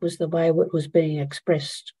doubt was the way it was being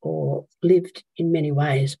expressed or lived in many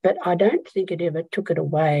ways, but I don't think it ever took it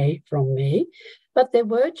away from me. But there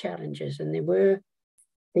were challenges and there were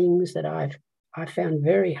things that I found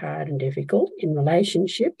very hard and difficult in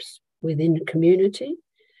relationships within the community,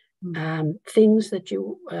 things that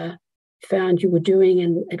you found you were doing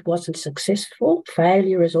and it wasn't successful.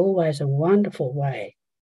 Failure is always a wonderful way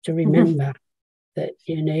to remember that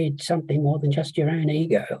you need something more than just your own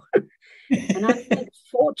ego. And I think,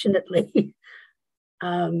 fortunately,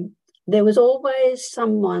 there was always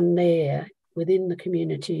someone there within the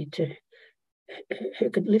community who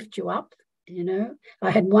could lift you up. You know,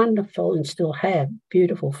 I had wonderful and still have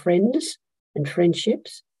beautiful friends and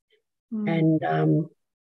friendships, and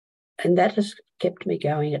that has kept me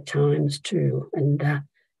going at times too. And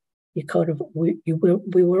you kind of we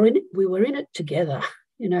were in it together,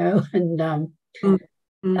 you know, and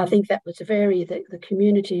I think that was the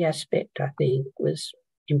community aspect, I think, was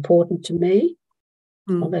important to me.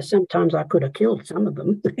 Although sometimes I could have killed some of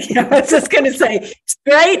them. Yeah, I was just going to say, it's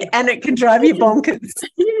great and it can drive you bonkers.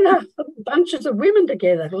 Yeah, bunches of women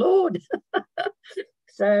together, Lord.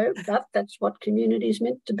 So that's what community is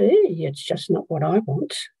meant to be. It's just not what I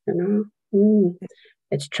want, you know.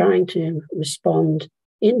 It's trying to respond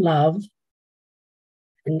in love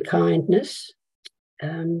and kindness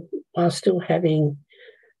while still having,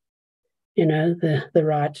 you know, the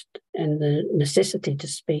right and the necessity to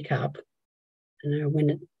speak up, you know,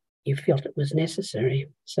 when you felt it was necessary.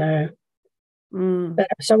 So,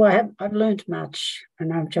 I've learned much,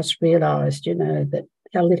 and I've just realised, you know, that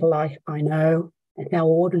how little I know and how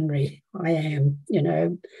ordinary I am, you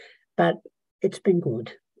know, but it's been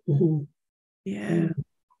good. Yeah.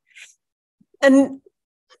 And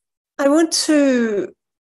I want to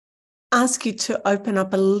ask you to open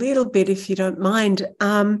up a little bit, if you don't mind,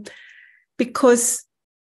 because,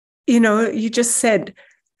 you know, you just said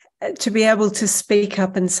to be able to speak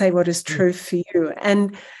up and say what is true for you.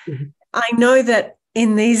 And I know that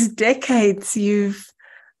in these decades you've,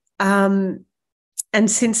 and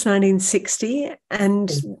since 1960,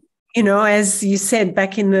 and, you know, as you said,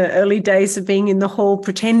 back in the early days of being in the hall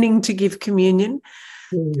pretending to give communion,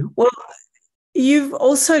 well, you've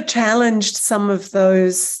also challenged some of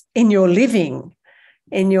those in your living,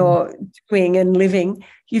 in your doing and living.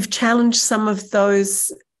 You've challenged some of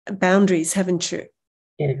those boundaries, haven't you?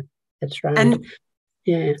 Yeah, that's right. And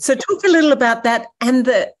yeah. So talk a little about that and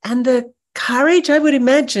the courage, I would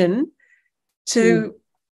imagine, to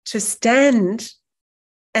stand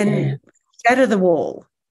and shatter the wall.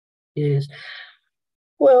 Yes.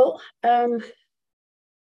 Well,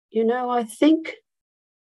 you know, I think,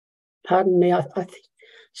 pardon me, I think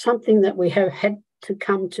something that we have had to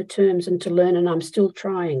come to terms and to learn, and I'm still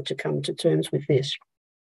trying to come to terms with this,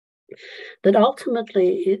 that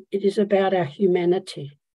ultimately it is about our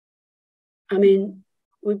humanity. I mean,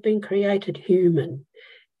 we've been created human,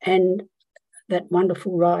 and that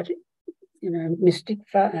wonderful writer, you know, mystic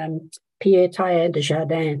Pierre Teilhard de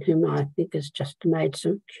Chardin, whom I think has just made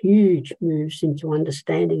some huge moves into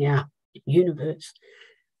understanding our universe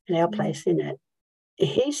and our place in it.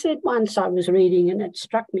 He said once, I was reading, and it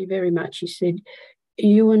struck me very much, he said,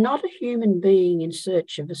 "You are not a human being in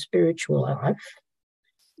search of a spiritual life.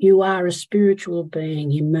 You are a spiritual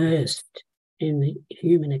being immersed in the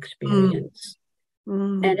human experience."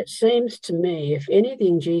 And it seems to me, if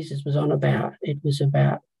anything Jesus was on about, it was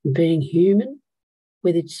about being human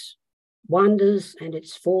with its wonders and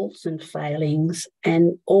its faults and failings,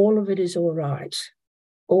 and all of it is all right.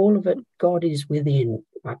 All of it, God is within,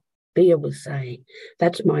 like Bea was saying.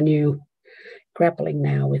 That's my new grappling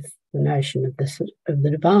now with the notion of the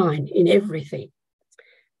divine in everything.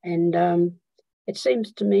 And it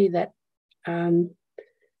seems to me that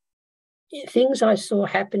things I saw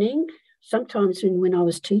happening, sometimes when I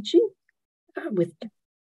was teaching with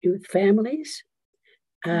with families,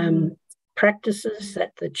 practices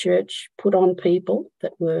that the church put on people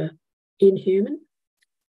that were inhuman,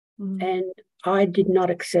 and I did not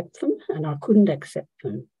accept them, and I couldn't accept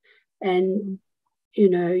them. And, you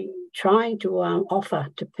know, trying to offer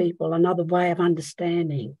to people another way of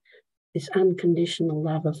understanding this unconditional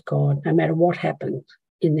love of God, no matter what happened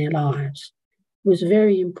in their lives, was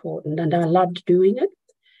very important, and I loved doing it.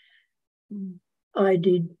 I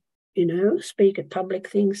did, you know, speak at public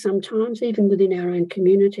things sometimes, even within our own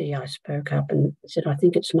community. I spoke up and said, I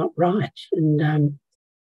think it's not right. And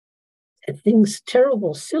things,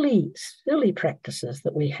 terrible, silly practices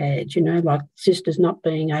that we had, you know, like sisters not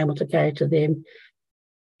being able to go to their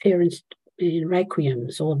parents'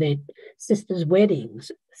 requiems or their sisters'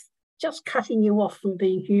 weddings, just cutting you off from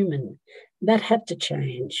being human. That had to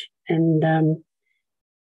change. And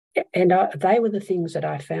they were the things that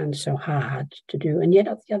I found so hard to do. And yet,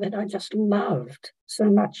 on the other hand, I just loved so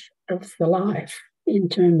much of the life in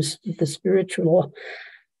terms of the spiritual,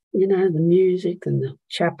 you know, the music and the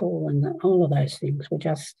chapel and all of those things were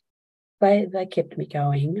just, they kept me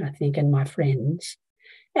going, I think, and my friends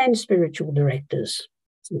and spiritual directors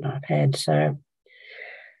that I've had. So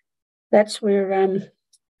that's where,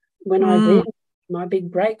 when I then, my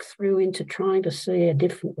big breakthrough into trying to see a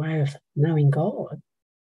different way of knowing God,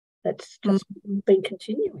 that's just been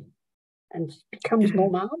continuing and becomes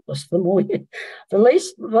more marvellous. The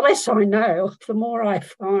less I know, the more I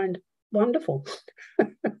find wonderful.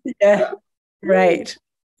 Yeah, right.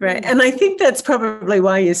 And I think that's probably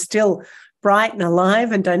why you're still bright and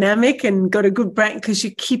alive and dynamic and got a good brain, because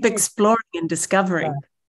you keep exploring and discovering.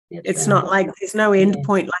 Right. It's not like there's no end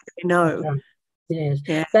point, like we know. Right. Yes,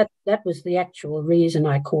 that was the actual reason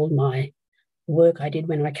I called my work I did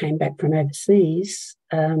when I came back from overseas,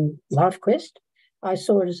 Life Quest. I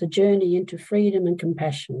saw it as a journey into freedom and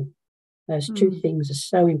compassion. Those two things are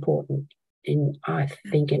so important I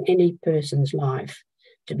think, in any person's life,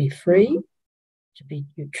 to be free, to be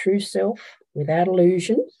your true self without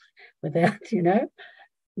illusion, without, you know,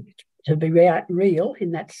 to be real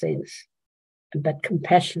in that sense, but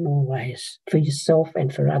compassion always for yourself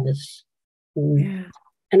and for others. And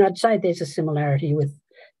I'd say there's a similarity with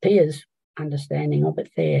Pia's understanding of it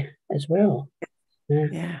there as well.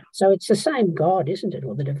 So it's the same God, isn't it,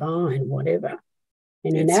 or the divine, whatever.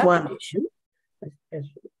 And in our tradition, as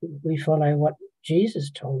we follow what Jesus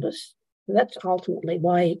told us, that's ultimately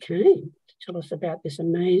why he came, to tell us about this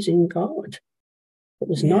amazing God. It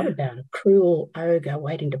was not about a cruel ogre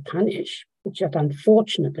waiting to punish, which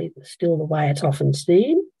unfortunately is still the way it's often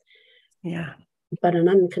seen, but an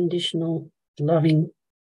unconditional, loving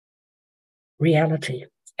reality.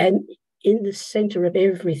 And in the centre of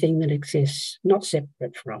everything that exists, not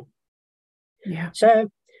separate from. So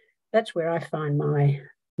that's where I find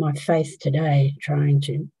my faith today, trying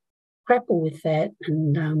to grapple with that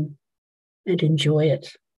and enjoy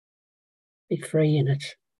it, be free in it.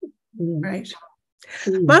 Right.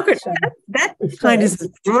 Margaret, that kind of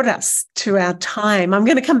brought us to our time. I'm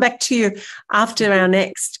going to come back to you after our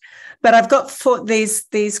next, but I've got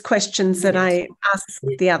these questions that I ask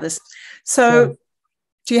the others. So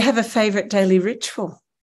do you have a favourite daily ritual?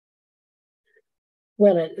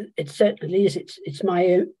 Well, it certainly is. It's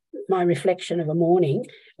my reflection of a morning,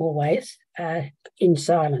 always, in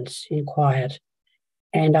silence, in quiet.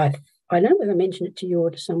 And I don't know whether I mentioned it to you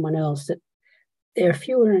or to someone else, that there are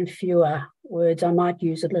fewer and fewer words. I might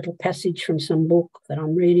use a little passage from some book that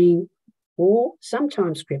I'm reading, or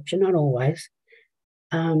sometimes scripture, not always,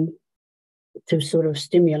 to sort of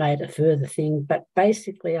stimulate a further thing. But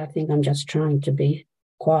basically, I think I'm just trying to be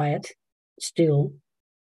quiet, still,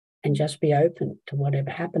 and just be open to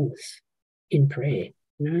whatever happens in prayer,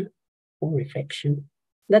 you know, or reflection.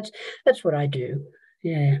 That's what I do.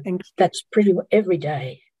 Yeah, that's pretty every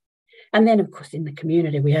day. And then, of course, in the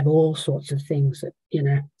community, we have all sorts of things that, you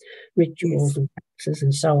know, rituals and practices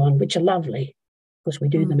and so on, which are lovely because we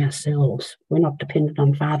do them ourselves. We're not dependent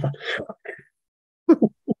on Father.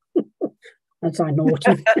 That's so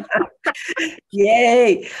naughty.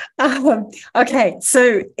 Yay. Okay,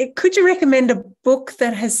 so could you recommend a book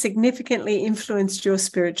that has significantly influenced your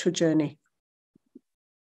spiritual journey?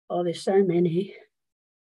 Oh, there's so many.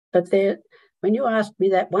 But when you asked me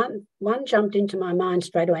that, one jumped into my mind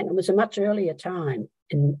straight away, and it was a much earlier time,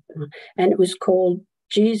 and it was called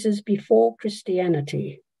Jesus Before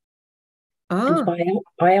Christianity. It's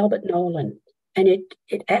by Albert Nolan, and it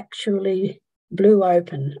actually blew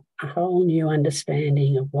open a whole new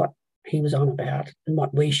understanding of what he was on about and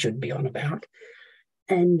what we should be on about.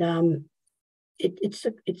 And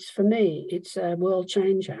it's for me, it's a world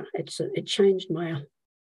changer. It changed my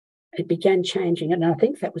it began changing, and I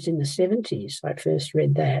think that was in the 70s I first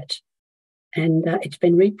read that. And it's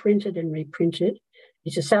been reprinted and reprinted.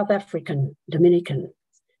 He's a South African Dominican,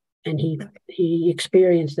 and he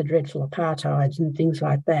experienced the dreadful apartheids and things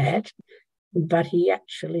like that. But he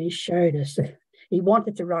actually showed us that he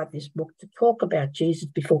wanted to write this book to talk about Jesus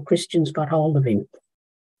before Christians got hold of him.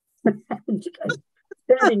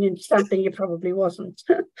 Turning into something he probably wasn't.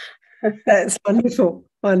 That's wonderful,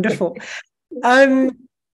 wonderful.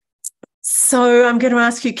 So I'm going to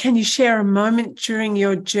ask you, can you share a moment during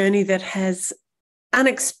your journey that has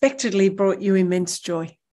unexpectedly brought you immense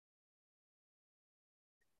joy?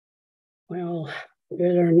 Well,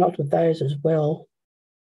 there are a lot of those as well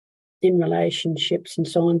in relationships and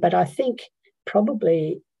so on. But I think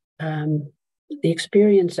probably the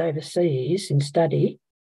experience overseas in study,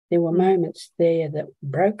 there were moments there that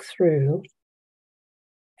broke through.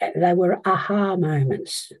 They were aha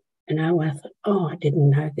moments. And I thought, oh, I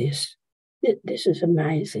didn't know this. This is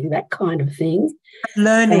amazing, that kind of thing.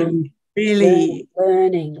 Learning, really.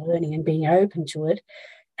 Learning and being open to it.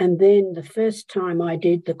 And then the first time I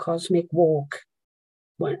did the cosmic walk,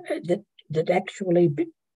 that actually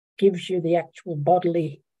gives you the actual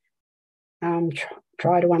bodily,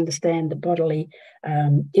 try to understand the bodily,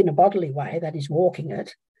 in a bodily way, that is walking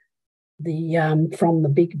it, from the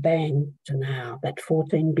Big Bang to now, that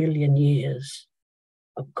 14 billion years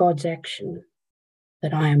of God's action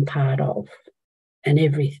that I am part of, and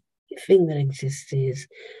everything that exists is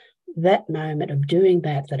that moment of doing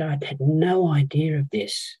that I had no idea of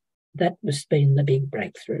this. That has been the big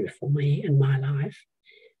breakthrough for me in my life,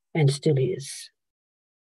 and still is.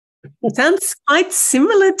 Sounds quite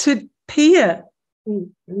similar to Pia.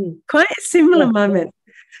 Quite a similar moment.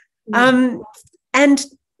 And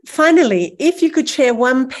finally, if you could share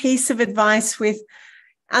one piece of advice with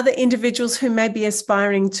other individuals who may be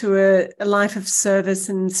aspiring to a life of service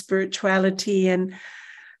and spirituality, and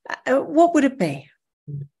what would it be?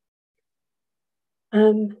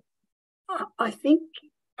 I think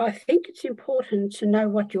it's important to know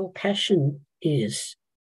what your passion is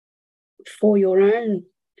for your own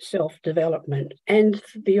self-development and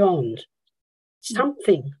beyond.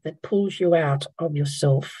 Something that pulls you out of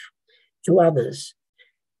yourself to others.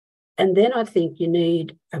 And then I think you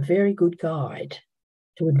need a very good guide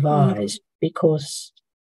to advise, because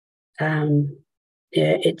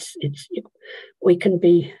we can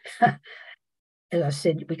be, as I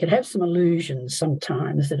said, we can have some illusions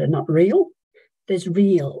sometimes that are not real.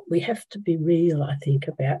 We have to be real, I think,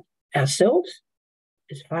 about ourselves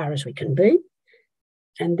as far as we can be,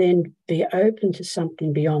 and then be open to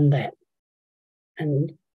something beyond that.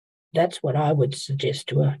 And that's what I would suggest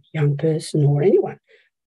to a young person or anyone,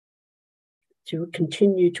 to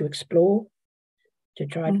continue to explore, to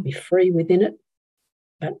try to be free within it.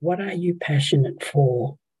 But what are you passionate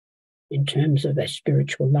for in terms of a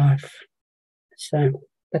spiritual life? So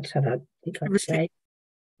that's how I think I'd say.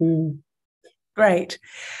 Great.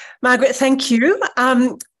 Margaret, thank you.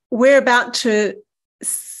 We're about to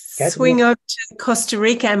swing over to Costa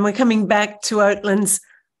Rica, and we're coming back to Oatlands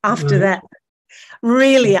after that.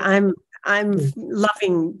 Really, I'm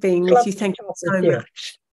loving being with you. Thank you so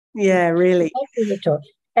much. Yeah, really.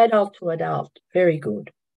 Adult to adult. Very good.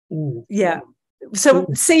 Yeah. So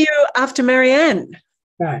see you after Marianne.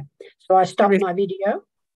 Right. So I stop my video?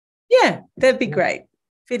 Yeah, that'd be great.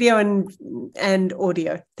 Video and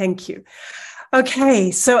audio. Thank you.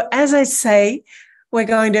 Okay, so as I say, we're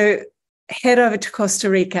going to head over to Costa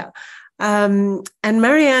Rica. And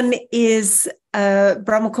Marianne is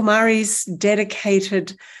Brahma Kumari's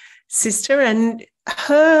dedicated sister, and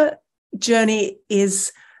her journey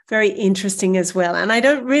is very interesting as well. And I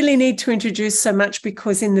don't really need to introduce so much,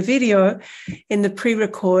 because in the video, in the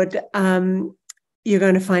pre-record, you're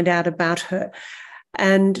going to find out about her.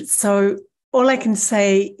 And so all I can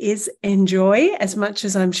say is enjoy, as much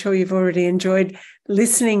as I'm sure you've already enjoyed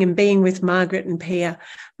listening and being with Margaret and Pia,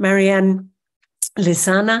 Marianne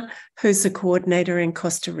Lizana, who's the coordinator in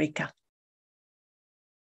Costa Rica.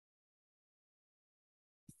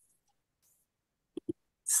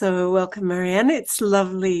 So welcome, Marianne. It's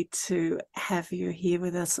lovely to have you here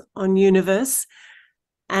with us on Youniverse.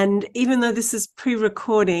 And even though this is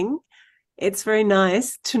pre-recording, it's very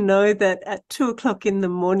nice to know that at 2:00 in the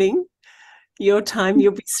morning, your time,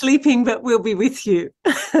 you'll be sleeping, but we'll be with you.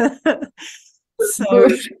 So,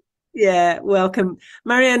 yeah, welcome.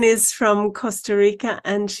 Marianne is from Costa Rica,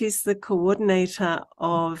 and she's the coordinator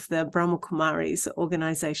of the Brahma Kumari's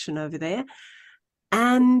organization over there.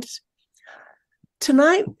 And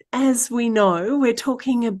tonight, as we know, we're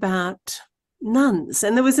talking about nuns.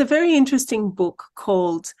 And there was a very interesting book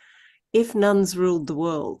called If Nuns Ruled the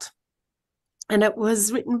World. And it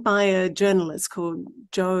was written by a journalist called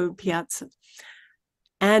Jo Piazza.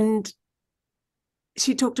 And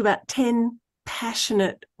she talked about 10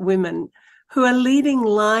 passionate women who are leading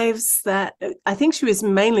lives that, I think she was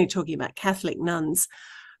mainly talking about Catholic nuns.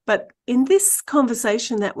 But in this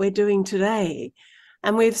conversation that we're doing today,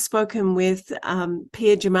 and we've spoken with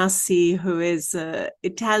Pia Giamassi, who is an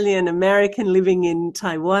Italian-American living in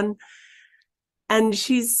Taiwan, and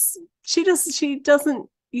she doesn't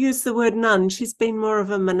use the word nun. She's been more of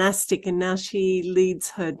a monastic, and now she leads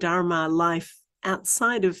her Dharma life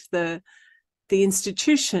outside of the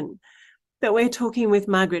institution. But we're talking with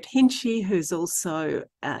Margaret Hinchey, who's also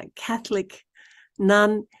a Catholic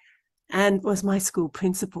nun and was my school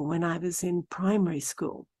principal when I was in primary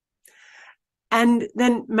school. And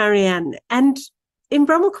then Marianne. And in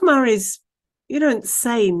Brahmakumaris, you don't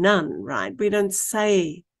say nun, right? We don't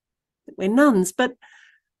say that we're nuns, but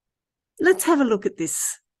let's have a look at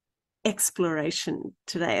this exploration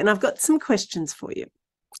today. And I've got some questions for you.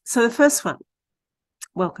 So the first one,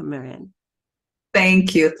 welcome, Marianne.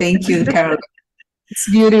 Thank you, Carol.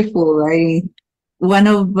 It's beautiful. One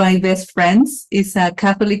of my best friends is a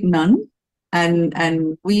Catholic nun,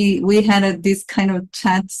 and we had this kind of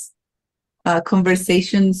chats,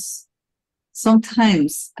 conversations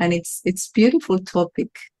sometimes, and it's beautiful topic.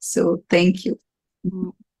 So thank you.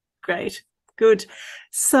 Great, good.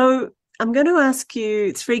 So I'm going to ask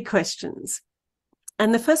you 3 questions,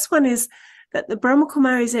 and the first one is that the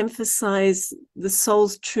Brahmakumaris emphasize the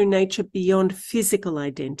soul's true nature beyond physical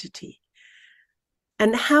identity.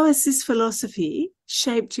 And how has this philosophy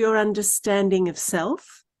shaped your understanding of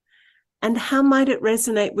self? And how might it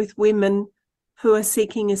resonate with women who are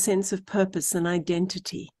seeking a sense of purpose and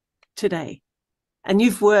identity today? And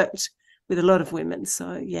you've worked with a lot of women,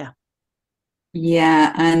 so yeah.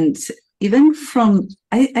 Yeah, and even from,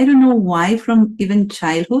 I don't know why, from even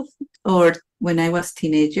childhood or when I was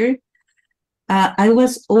teenager, I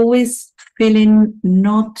was always feeling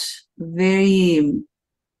not very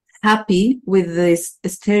happy with these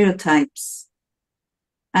stereotypes.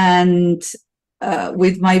 And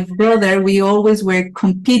with my brother, we always were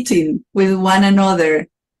competing with one another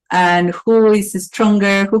and who is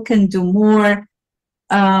stronger, who can do more.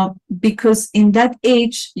 Because in that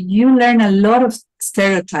age, you learn a lot of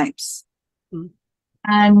stereotypes. Mm.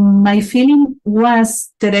 And my feeling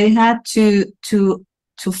was that I had to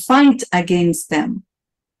fight against them.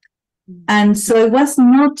 And so I was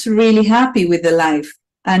not really happy with the life.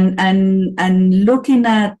 And looking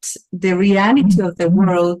at the reality of the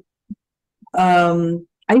world,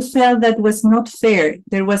 I felt that was not fair.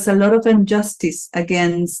 There was a lot of injustice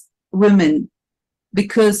against women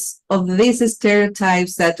because of these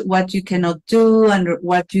stereotypes that what you cannot do and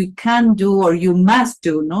what you can do or you must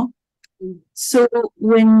do, no? So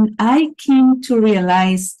when I came to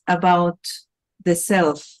realize about the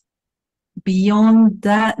self beyond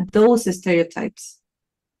those stereotypes,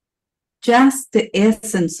 just the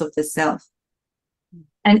essence of the self,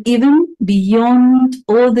 and even beyond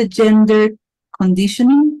all the gender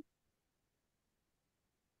conditioning,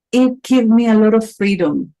 it gave me a lot of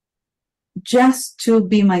freedom just to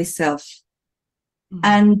be myself. Mm-hmm.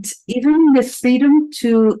 And even the freedom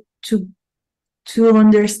to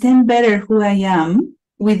understand better who I am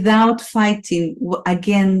without fighting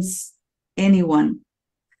against anyone,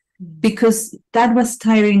 because that was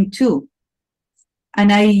tiring too.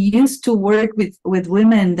 And I used to work with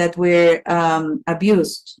women that were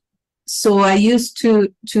abused. So I used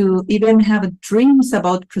to even have dreams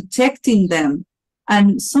about protecting them.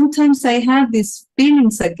 And sometimes I had these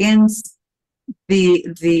feelings against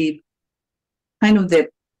the kind of the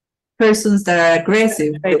persons that are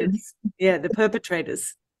aggressive. Yeah, the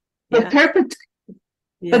perpetrators. The perpetrators.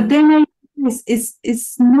 Yeah. But then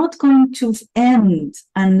it's not going to end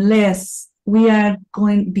unless we are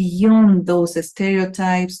going beyond those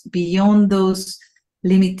stereotypes, beyond those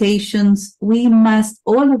limitations. We must,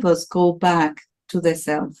 all of us, go back to the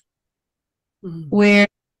self, where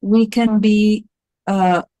we can be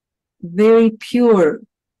very pure,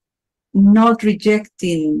 not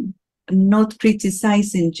rejecting, not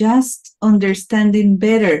criticizing, just understanding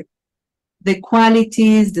better the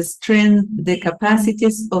qualities, the strength, the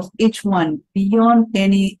capacities of each one beyond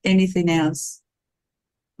anything else.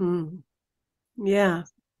 Yeah,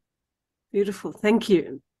 beautiful. Thank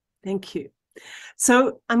you. Thank you.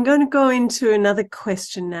 So I'm going to go into another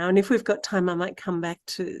question now, and if we've got time, I might come back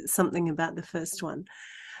to something about the first one.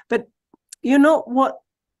 But you're not what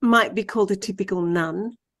might be called a typical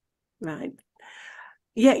nun, right?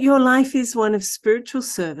 Yet your life is one of spiritual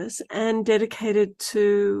service and dedicated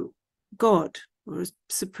to God or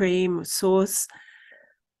Supreme or Source.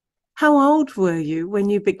 How old were you when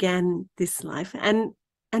you began this life, and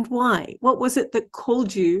why? What was it that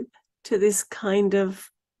called you to this kind of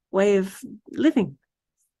way of living?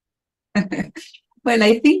 Well,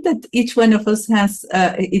 I think that each one of us has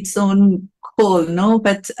its own call, no?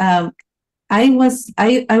 But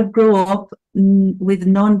I grew up with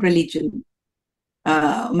non-religion.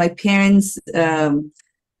 My parents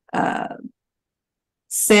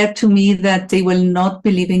said to me that they will not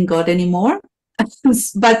believe in God anymore.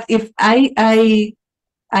 But if I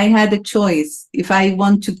had a choice, if I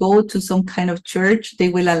want to go to some kind of church, they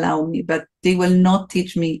will allow me, but they will not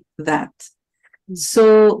teach me that.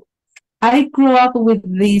 So I grew up with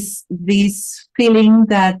this feeling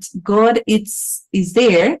that God is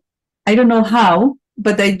there. I don't know how,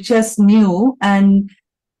 but I just knew. And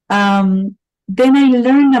then I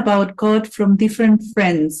learned about God from different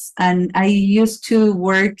friends. And I used to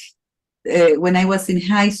work when I was in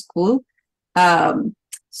high school.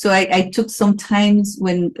 So I took some times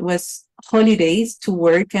when it was holidays to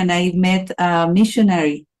work, and I met a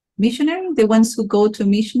missionary, the ones who go to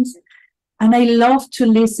missions. And I love to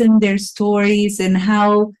listen their stories and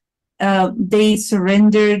how they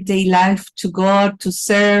surrendered their life to God, to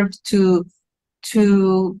serve, to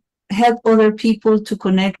help other people to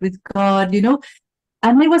connect with God, you know.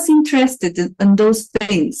 And I was interested in those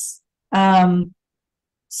things.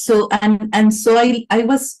 So I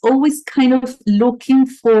was always kind of looking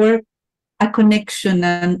for a connection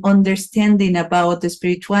and understanding about the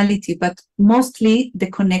spirituality, but mostly the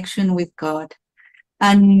connection with God.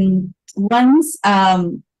 And once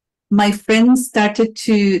my friends started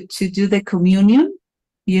to do the communion,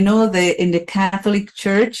 you know, in the Catholic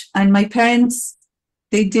Church, and my parents,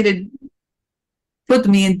 they didn't put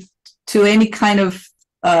me into any kind of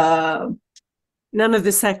none of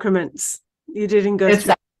the sacraments. You didn't go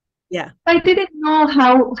through. Yeah, I didn't know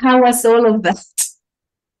how was all of that.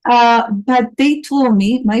 But they told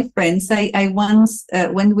me, my friends, I once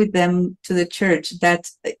went with them to the church, that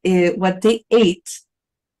what they ate,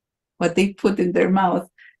 what they put in their mouth,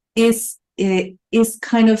 is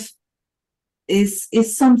kind of is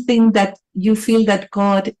something that you feel that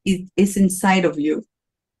God is inside of you.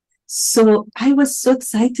 So I was so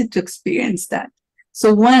excited to experience that.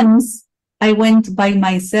 So once I went by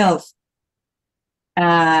myself,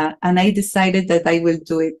 and I decided that I will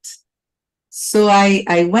do it. So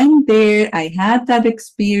I went there, I had that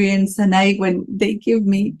experience, and when they give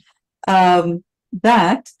me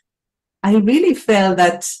that, I really felt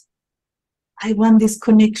that I want this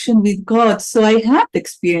connection with God. So I had the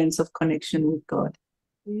experience of connection with God.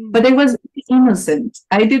 But I was innocent.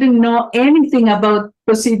 I didn't know anything about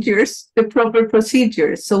procedures, the proper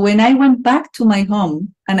procedures. So when I went back to my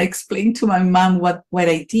home and I explained to my mom what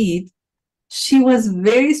I did, she was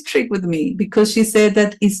very strict with me, because she said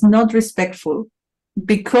that it's not respectful,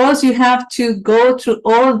 because you have to go through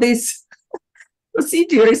all these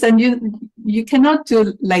procedures and you cannot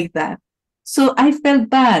do like that. So I felt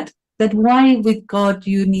bad that why with God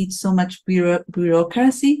you need so much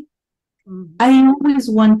bureaucracy. I always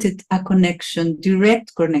wanted a connection,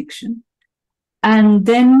 direct connection. And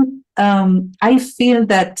then I feel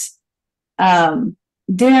that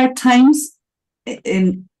there are times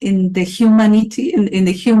in the humanity, in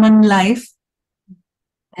the human life,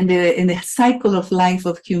 and in the cycle of life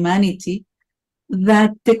of humanity,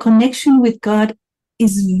 that the connection with God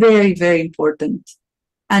is very, very important.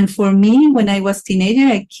 And for me, when I was teenager,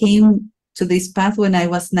 I came to this path when I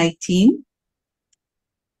was 19.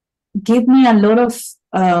 Gave me a lot of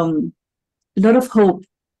hope,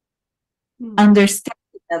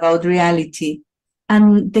 understanding about reality,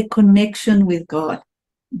 and the connection with God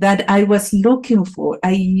that I was looking for.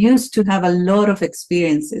 I used to have a lot of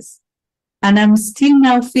experiences, and I'm still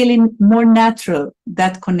now feeling more natural,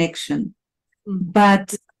 that connection.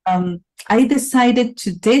 But I decided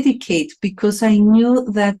to dedicate, because I knew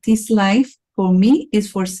that this life for me is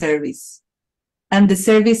for service. And the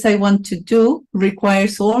service I want to do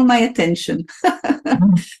requires all my attention.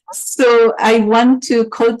 So I want to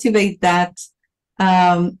cultivate that.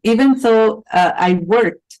 Even though I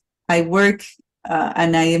work,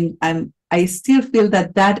 and I still feel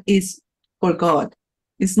that is for God.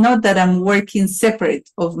 It's not that I'm working separate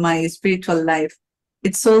of my spiritual life.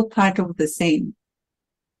 It's all part of the same.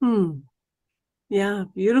 Yeah,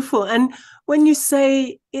 beautiful. And when you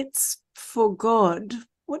say it's for God,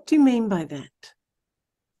 what do you mean by that?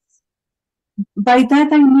 By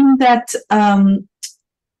that, I mean that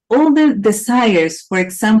all the desires, for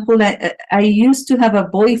example, I used to have a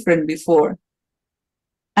boyfriend before.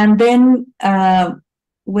 And then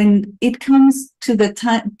when it comes to the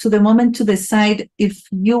time, to the moment to decide if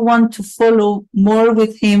you want to follow more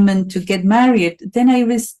with him and to get married, then I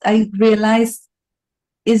realized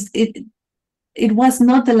it was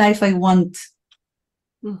not the life I want.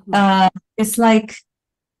 It's like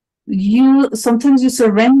sometimes you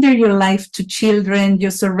surrender your life to children,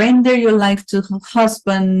 you surrender your life to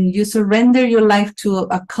husband, you surrender your life to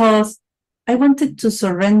a cause. I wanted to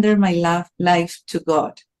surrender my life to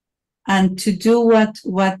God and to do what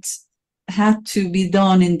had to be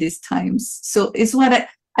done in these times. So it's what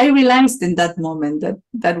I realized in that moment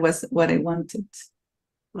that was what I wanted.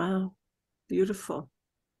 Wow, beautiful.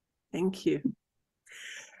 Thank you.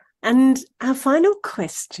 And our final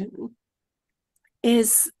question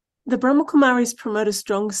is, the Brahma Kumaris promote a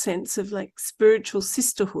strong sense of like spiritual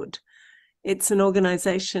sisterhood. It's an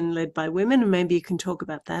organization led by women, and maybe you can talk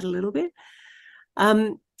about that a little bit.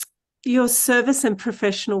 Your service and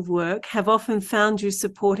professional work have often found you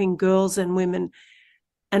supporting girls and women,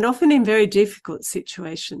 and often in very difficult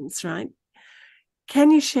situations, right? Can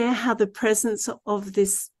you share how the presence of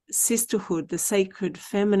this sisterhood, the sacred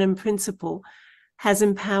feminine principle, has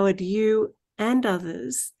empowered you and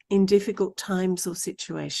others in difficult times or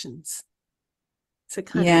situations? It's a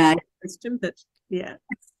kind of a question, but yeah.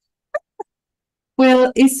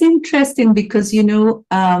 Well, it's interesting because, in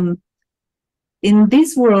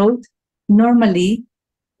this world, normally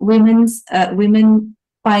women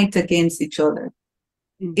fight against each other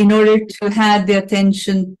in order to have the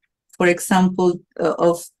attention, for example,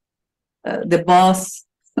 of the boss,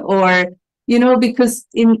 or because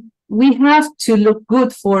we have to look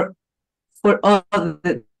good for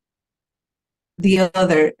the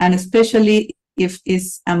other, and especially if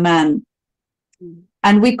it's a man,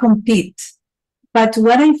 and we compete. But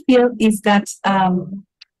what I feel is that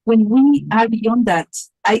when we are beyond that,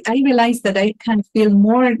 I realize that I can feel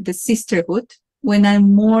more the sisterhood when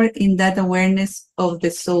I'm more in that awareness of the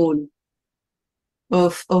soul,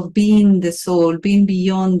 of being the soul, being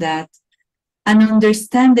beyond that, and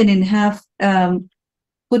understanding and have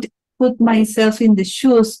put myself in the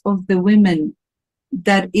shoes of the women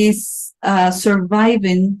that is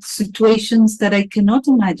surviving situations that I cannot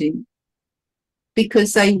imagine,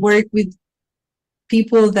 because I work with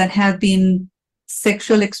people that have been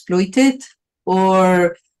sexually exploited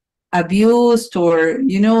or abused or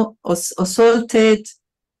assaulted,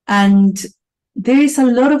 and there is a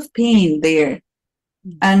lot of pain there.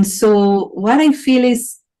 And so what I feel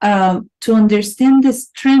is to understand the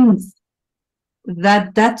strength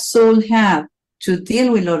that soul have to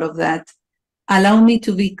deal with all of that, allow me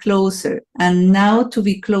to be closer, and now to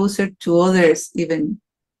be closer to others, even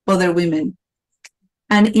other women.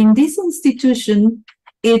 And in this institution,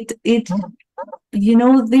 this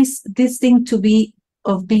thing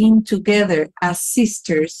of being together as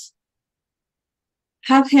sisters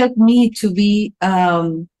have helped me to be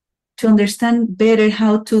to understand better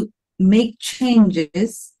how to make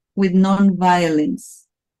changes with non-violence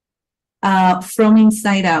from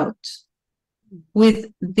inside out,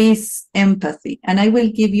 with this empathy. And I will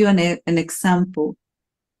give you an example.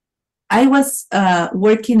 I was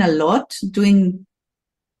working a lot, doing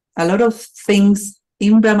a lot of things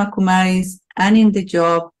in Brahma Kumaris and in the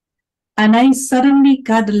job, and I suddenly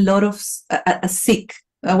got a lot of sick.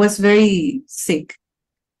 I was very sick.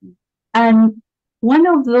 And one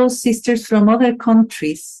of those sisters from other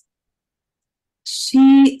countries,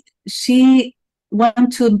 she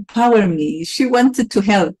wanted to empower me. She wanted to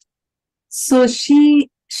help. So she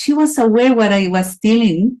was aware what I was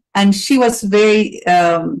feeling, and she was very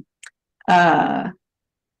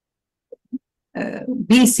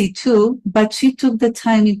busy too, but she took the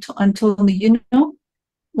time and told me,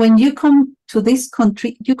 when you come to this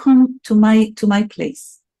country, you come to my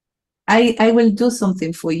place. I will do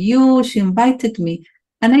something for you. She invited me,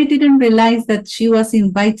 and I didn't realize that she was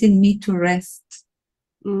inviting me to rest.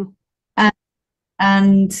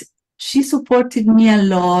 And she supported me a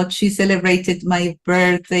lot. She celebrated my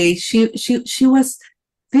birthday. She was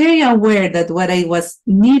very aware that what I was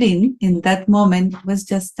needing in that moment was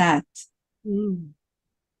just that.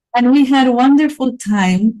 And we had a wonderful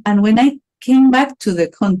time. And when I came back to the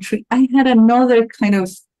country, I had another kind of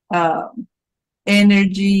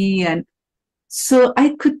energy, and so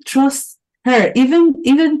I could trust her,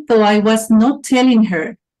 even though I was not telling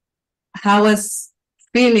her how I was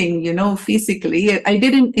feeling, physically. I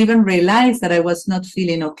didn't even realize that I was not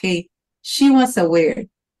feeling okay. She was aware.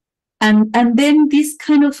 And then this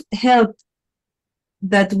kind of help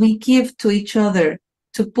that we give to each other,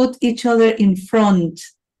 to put each other in front,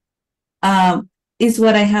 is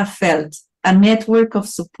what I have felt. A network of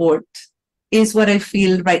support is what I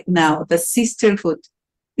feel right now. The sisterhood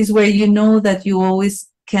is where you know that you always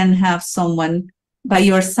can have someone by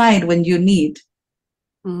your side when you need.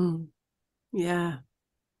 Yeah,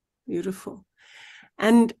 beautiful.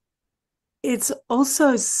 And it's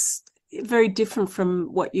also very different from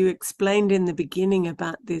what you explained in the beginning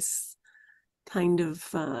about this kind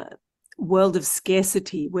of world of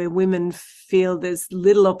scarcity where women feel there's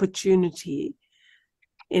little opportunity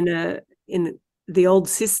in the old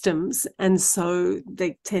systems, and so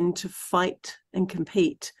they tend to fight and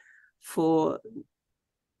compete for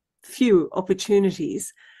few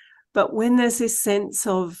opportunities. But when there's this sense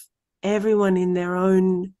of everyone in their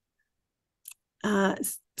own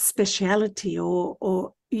speciality,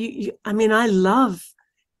 or you, I mean, I love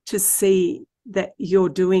to see that you're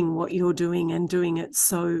doing what you're doing and doing it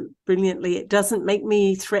so brilliantly. It doesn't make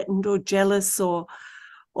me threatened or jealous or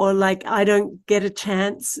like I don't get a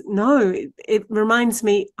chance. No, it reminds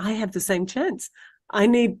me I have the same chance. I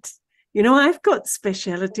need, I've got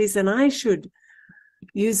specialities and I should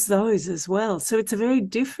use those as well. So it's a very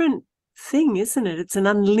different thing, isn't it? It's an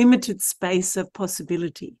unlimited space of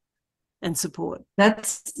possibility and support.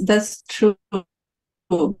 That's true.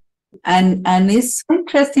 And it's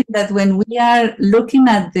interesting that when we are looking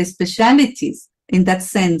at the specialities in that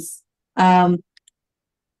sense,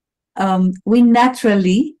 we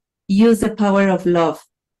naturally use the power of love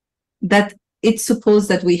that it's supposed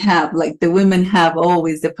that we have, like the women have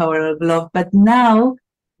always the power of love. But now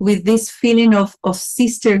with this feeling of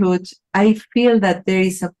sisterhood, I feel that there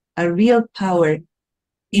is a real power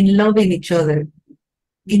in loving each other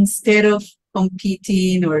instead of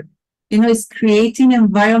competing, or it's creating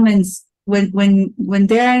environments when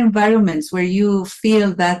there are environments where you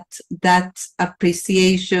feel that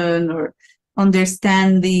appreciation or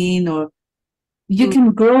understanding, or you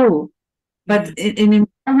can grow. But in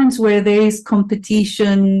environments where there is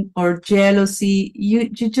competition or jealousy, you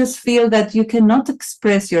just feel that you cannot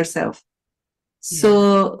express yourself.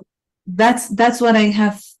 So that's what I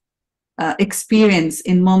have experienced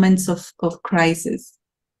in moments of crisis.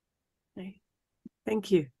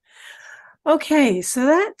 Thank you. Okay, so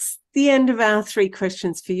that's the end of our 3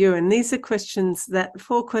 questions for you. And these are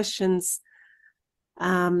 4 questions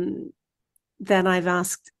that I've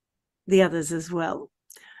asked the others as well.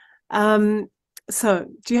 So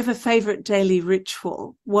do you have a favorite daily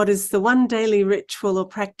ritual? What is the one daily ritual or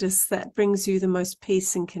practice that brings you the most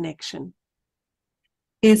peace and connection?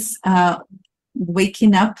 Is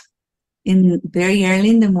waking up very early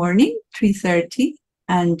in the morning, 3:30,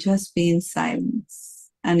 and just be in silence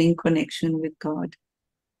and in connection with God.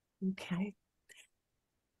 Okay.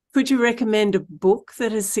 Could you recommend a book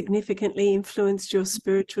that has significantly influenced your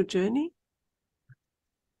spiritual journey?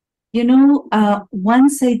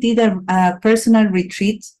 Once I did a personal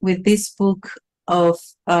retreat with this book of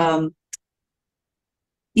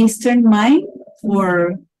Eastern Mind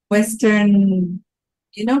for Western,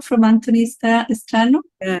 from Anthony Strano.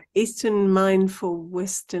 Eastern Mind for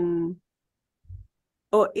Western,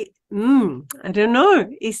 I don't know,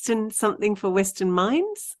 Eastern something for Western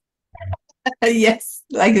minds? Yes,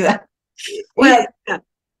 like that. Well,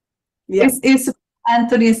 it's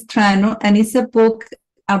Anthony Strano, and it's a book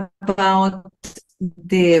about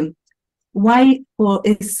why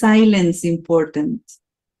is silence important?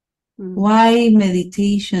 Why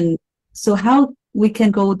meditation? So how we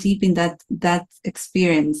can go deep in that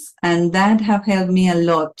experience, and that have helped me a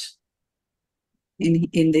lot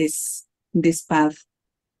in this path.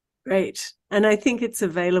 Great. And I think it's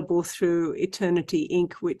available through Eternity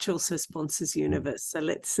Inc., which also sponsors Youniverse. So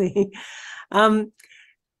let's see.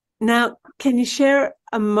 Now, can you share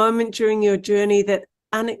a moment during your journey that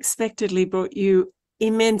unexpectedly brought you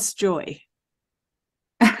immense joy?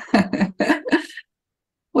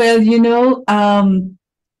 Well,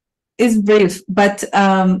 it's brief, but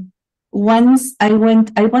once I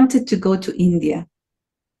wanted to go to India,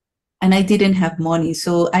 and I didn't have money.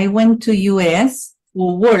 So I went to US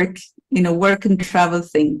for work, work and travel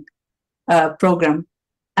program.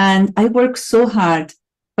 And I worked so hard,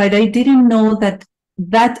 but I didn't know that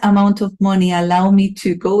amount of money allowed me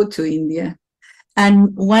to go to India. And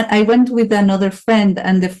when I went with another friend,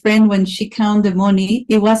 and the friend, when she counted the money,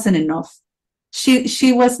 it wasn't enough.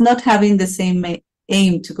 She was not having the same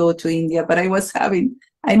aim to go to India, but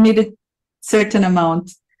I needed certain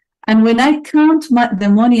amount. And when I count the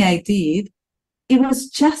money I did, it was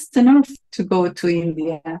just enough to go to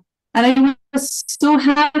India. And I was so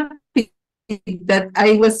happy that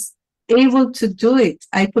I was able to do it.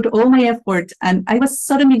 I put all my effort, and I was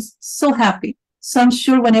suddenly so happy. So I'm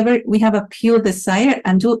sure whenever we have a pure desire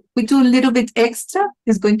and we do a little bit extra,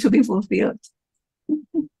 it's going to be fulfilled.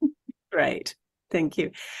 Great. Thank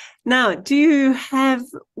you. Now, do you have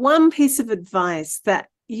one piece of advice that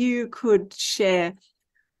you could share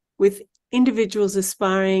with individuals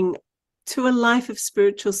aspiring to a life of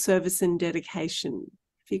spiritual service and dedication?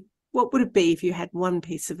 What would it be if you had one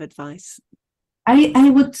piece of advice?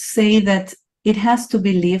 I would say that it has to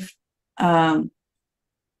be lived in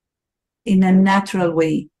a natural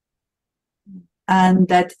way, and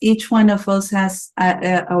that each one of us has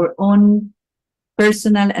our own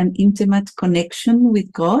personal and intimate connection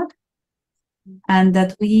with God, and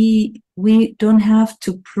that we don't have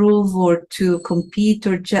to prove or to compete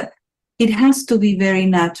or just. It has to be very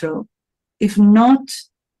natural. If not,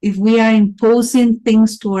 if we are imposing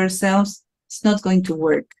things to ourselves, it's not going to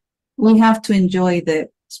work. We have to enjoy the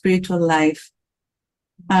spiritual life.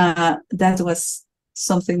 That was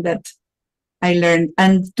something that I learned,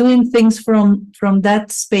 and doing things from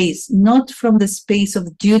that space, not from the space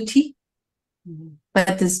of duty,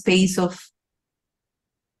 but the space of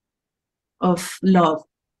love.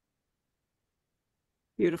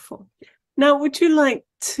 Beautiful. Now, would you like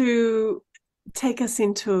to take us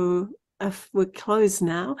into we're closed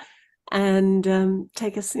now, and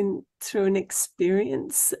take us in through an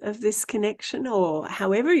experience of this connection, or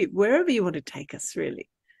wherever you want to take us, really?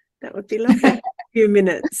 That would be lovely. A few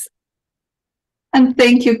minutes. And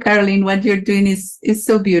thank you, Caroline. What you're doing is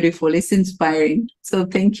so beautiful. It's inspiring. So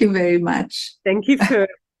thank you very much. Thank you for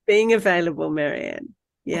being available, Marianne.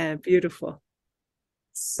 Yeah, beautiful.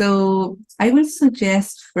 So I will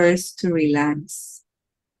suggest first to relax,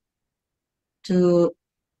 to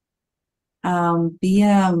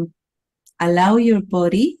allow your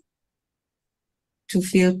body to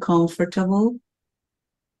feel comfortable,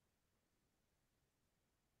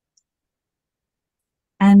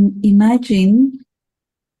 and imagine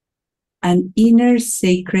an inner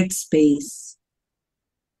sacred space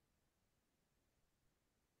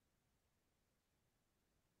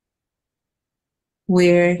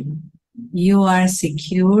where you are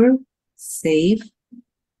secure, safe,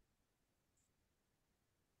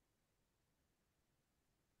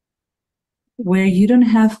 where you don't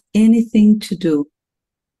have anything to do,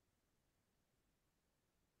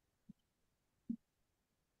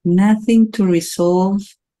 nothing to resolve,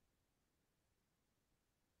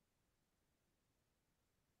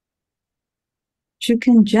 you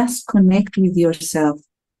can just connect with yourself.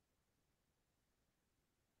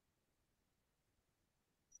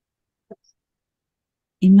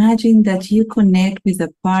 Imagine that you connect with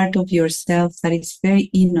a part of yourself that is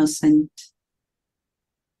very innocent,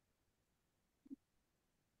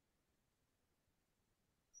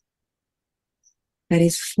 that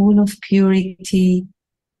is full of purity,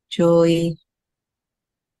 joy.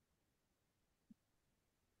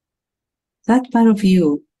 That part of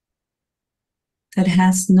you that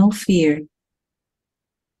has no fear.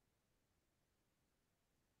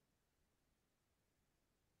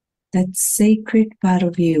 That sacred part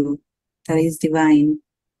of you that is divine.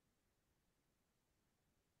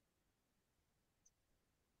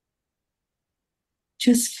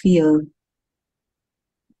 Just feel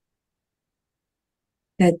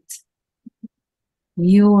that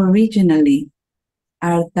you originally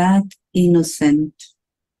are that innocent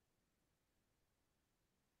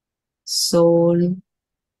soul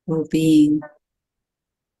or being.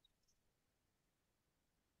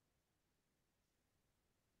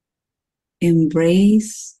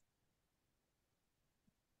 Embraced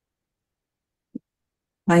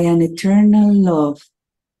by an eternal love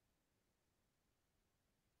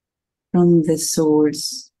from the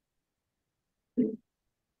source.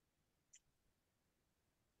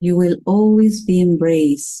 You will always be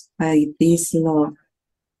embraced by this love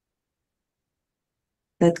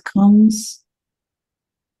that comes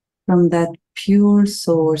from that pure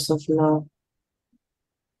source of love.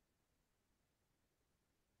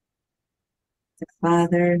 The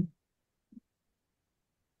Father,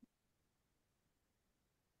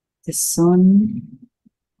 the Son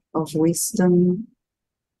of wisdom,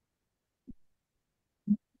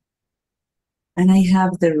 and I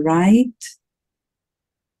have the right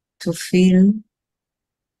to feel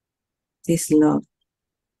this love.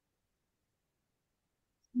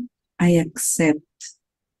 I accept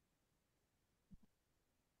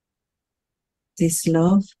this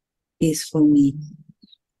love is for me.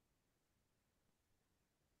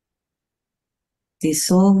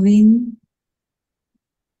 Dissolving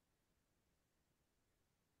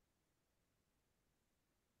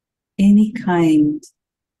any kind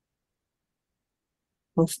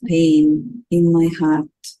of pain in my heart.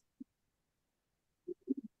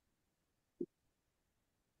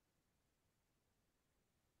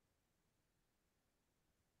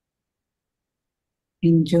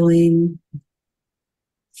 Enjoying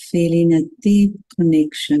feeling a deep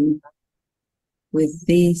connection with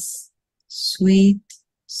this sweet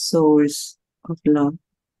source of love.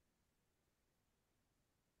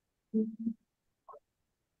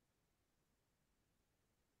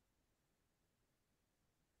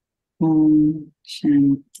 Om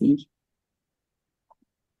Shanti.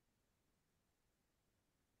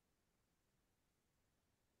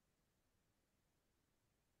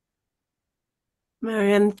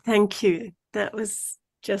 Marianne, thank you. That was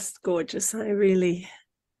just gorgeous. I really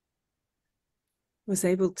was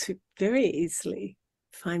able to very easily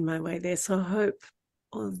find my way there. So I hope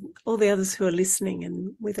all the others who are listening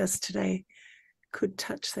and with us today could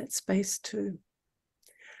touch that space too.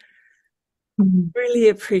 Really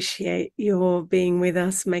appreciate your being with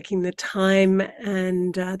us, making the time,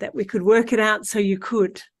 and that we could work it out so you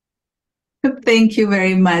could. Thank you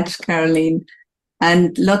very much, Caroline.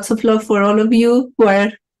 And lots of love for all of you who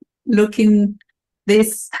are looking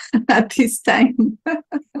this at this time.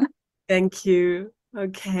 Thank you.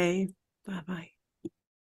 Okay. Bye-bye.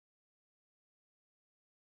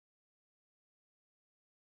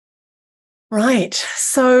 Right.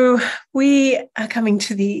 So we are coming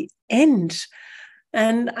to the end.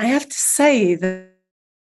 And I have to say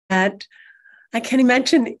that I can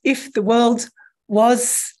imagine if the world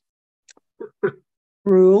was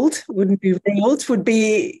ruled, would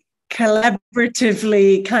be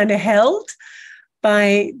collaboratively kind of held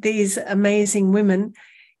by these amazing women,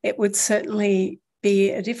 it would certainly be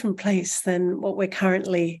a different place than what we're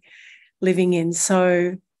currently living in.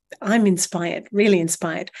 So I'm inspired, really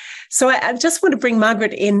inspired. So I just want to bring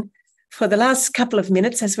Margaret in for the last couple of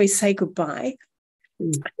minutes as we say goodbye.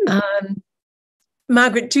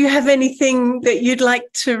 Margaret, do you have anything that you'd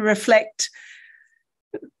like to reflect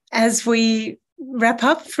as we wrap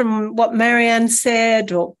up from what Marianne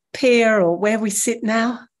said, or Pierre, or where we sit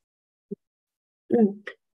now?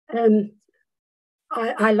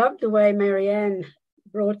 I love the way Marianne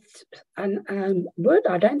brought a word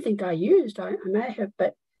I don't think I used. I may have,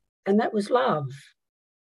 and that was love.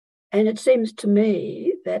 And it seems to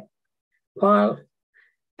me that while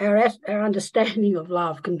our understanding of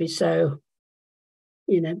love can be so,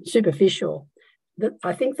 superficial, that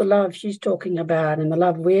I think the love she's talking about and the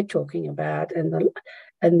love we're talking about and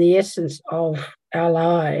the essence of our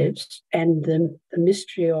lives and the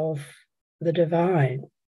mystery of the divine,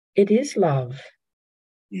 it is love.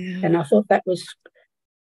 Yeah. And I thought that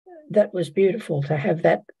was beautiful to have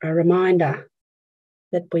that a reminder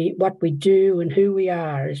that what we do and who we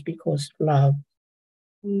are is because of love.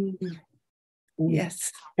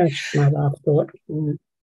 Yes. That's my last thought.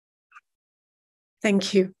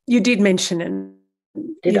 Thank you. You did mention it.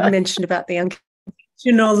 You mentioned about the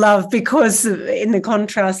unconditional love because in the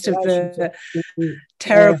contrast of the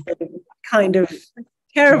terrible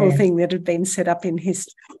thing that had been set up in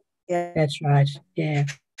history. Yeah. That's right. Yeah.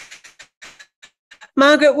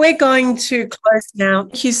 Margaret, we're going to close now.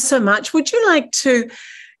 Thank you so much. Would you like to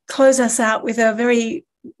close us out with a very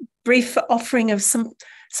brief offering of some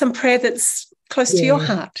prayer that's close to your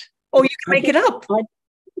heart? Or you can make it up.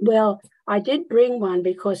 I did bring one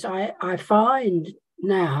because I find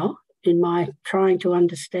now, in my trying to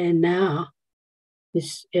understand now,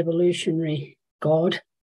 this evolutionary God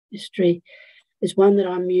history is one that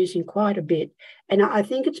I'm using quite a bit. And I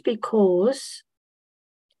think it's because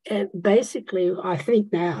basically, I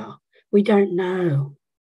think now we don't know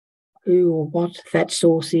who or what that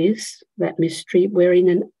source is, that mystery. We're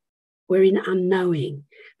in unknowing,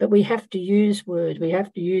 but we have to use words, we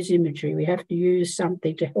have to use imagery, we have to use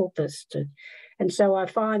something to help us to. And so I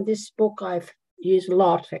find this book I've used a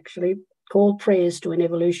lot, actually, called Prayers to an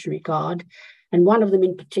Evolutionary God. And one of them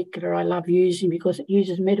in particular I love using because it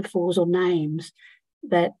uses metaphors or names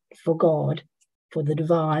that for God, for the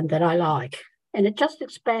divine, that I like. And it just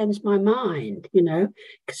expands my mind,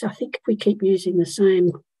 because I think if we keep using the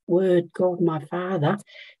same word, God, my Father,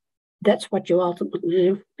 that's what you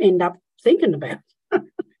ultimately end up thinking about.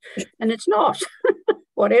 And it's not.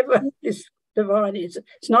 Whatever this divine is,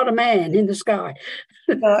 it's not a man in the sky.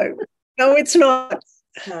 No, it's not.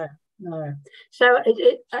 No. So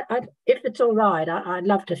if it's all right, I'd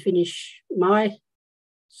love to finish my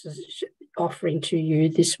offering to you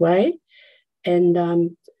this way,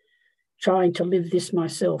 and trying to live this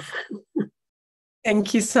myself.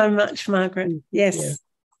 Thank you so much, Margaret. Yes,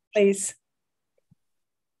 please.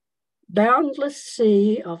 Boundless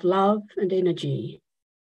sea of love and energy,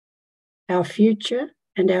 our future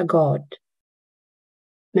and our God,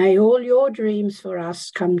 may all your dreams for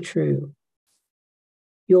us come true,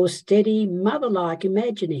 your steady mother-like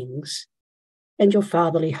imaginings and your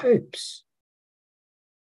fatherly hopes,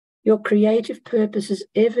 your creative purposes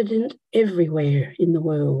evident everywhere in the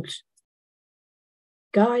world.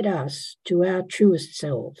 Guide us to our truest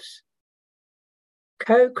selves.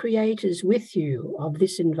 co-creators with you of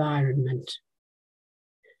this environment.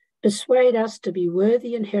 Persuade us to be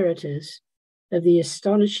worthy inheritors of the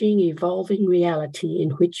astonishing, evolving reality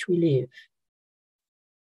in which we live.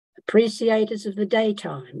 Appreciators of the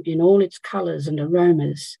daytime in all its colours and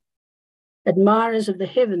aromas, admirers of the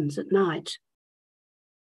heavens at night,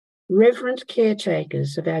 reverent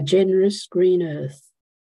caretakers of our generous green earth,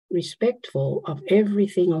 respectful of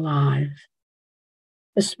everything alive,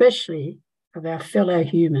 especially of our fellow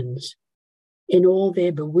humans in all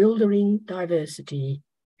their bewildering diversity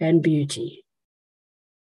and beauty.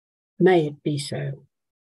 May it be so.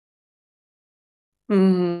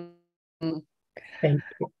 Mm-hmm. Thank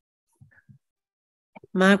you.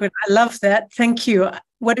 Margaret, I love that. Thank you.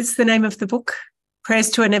 What is the name of the book? Prayers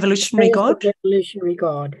to an Evolutionary God? Evolutionary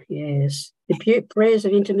God, yes. The prayers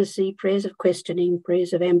of intimacy, prayers of questioning,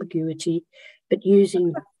 prayers of ambiguity, but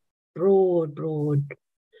using broad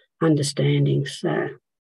understandings.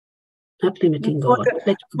 Not limiting God.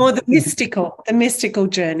 More the mystical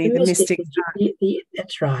journey.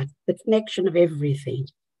 That's right. The connection of everything.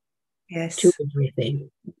 Yes. To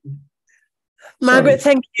everything. Margaret,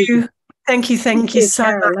 thank you. Thank you so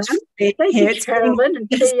Carolyn. much. Thank you, Carolyn and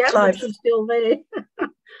Tia, if she's still there.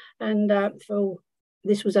 And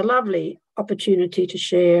this was a lovely opportunity to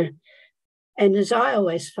share. And as I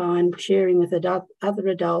always find, sharing with other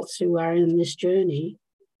adults who are in this journey,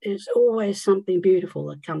 there's always something beautiful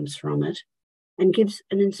that comes from it and gives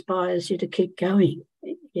and inspires you to keep going,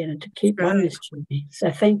 to keep on this journey.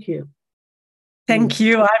 So thank you. Thank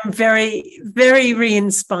you. I'm very, very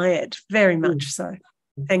re-inspired, very much so.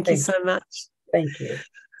 Thank you so much. Thank you.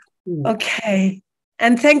 Okay.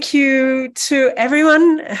 And thank you to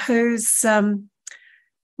everyone who's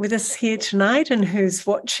with us here tonight and who's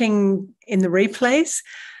watching in the replays.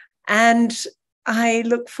 And I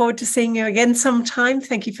look forward to seeing you again sometime.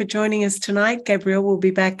 Thank you for joining us tonight. Gabrielle will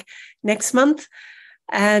be back next month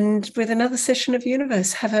and with another session of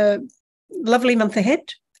Youniverse. Have a lovely month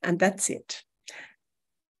ahead. And that's it.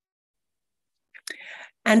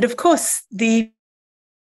 And of course, the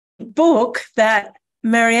book that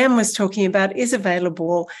Marianne was talking about is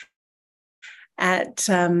available at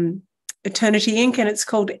Eternity Inc. and it's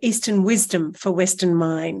called Eastern Wisdom for Western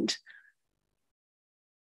Mind.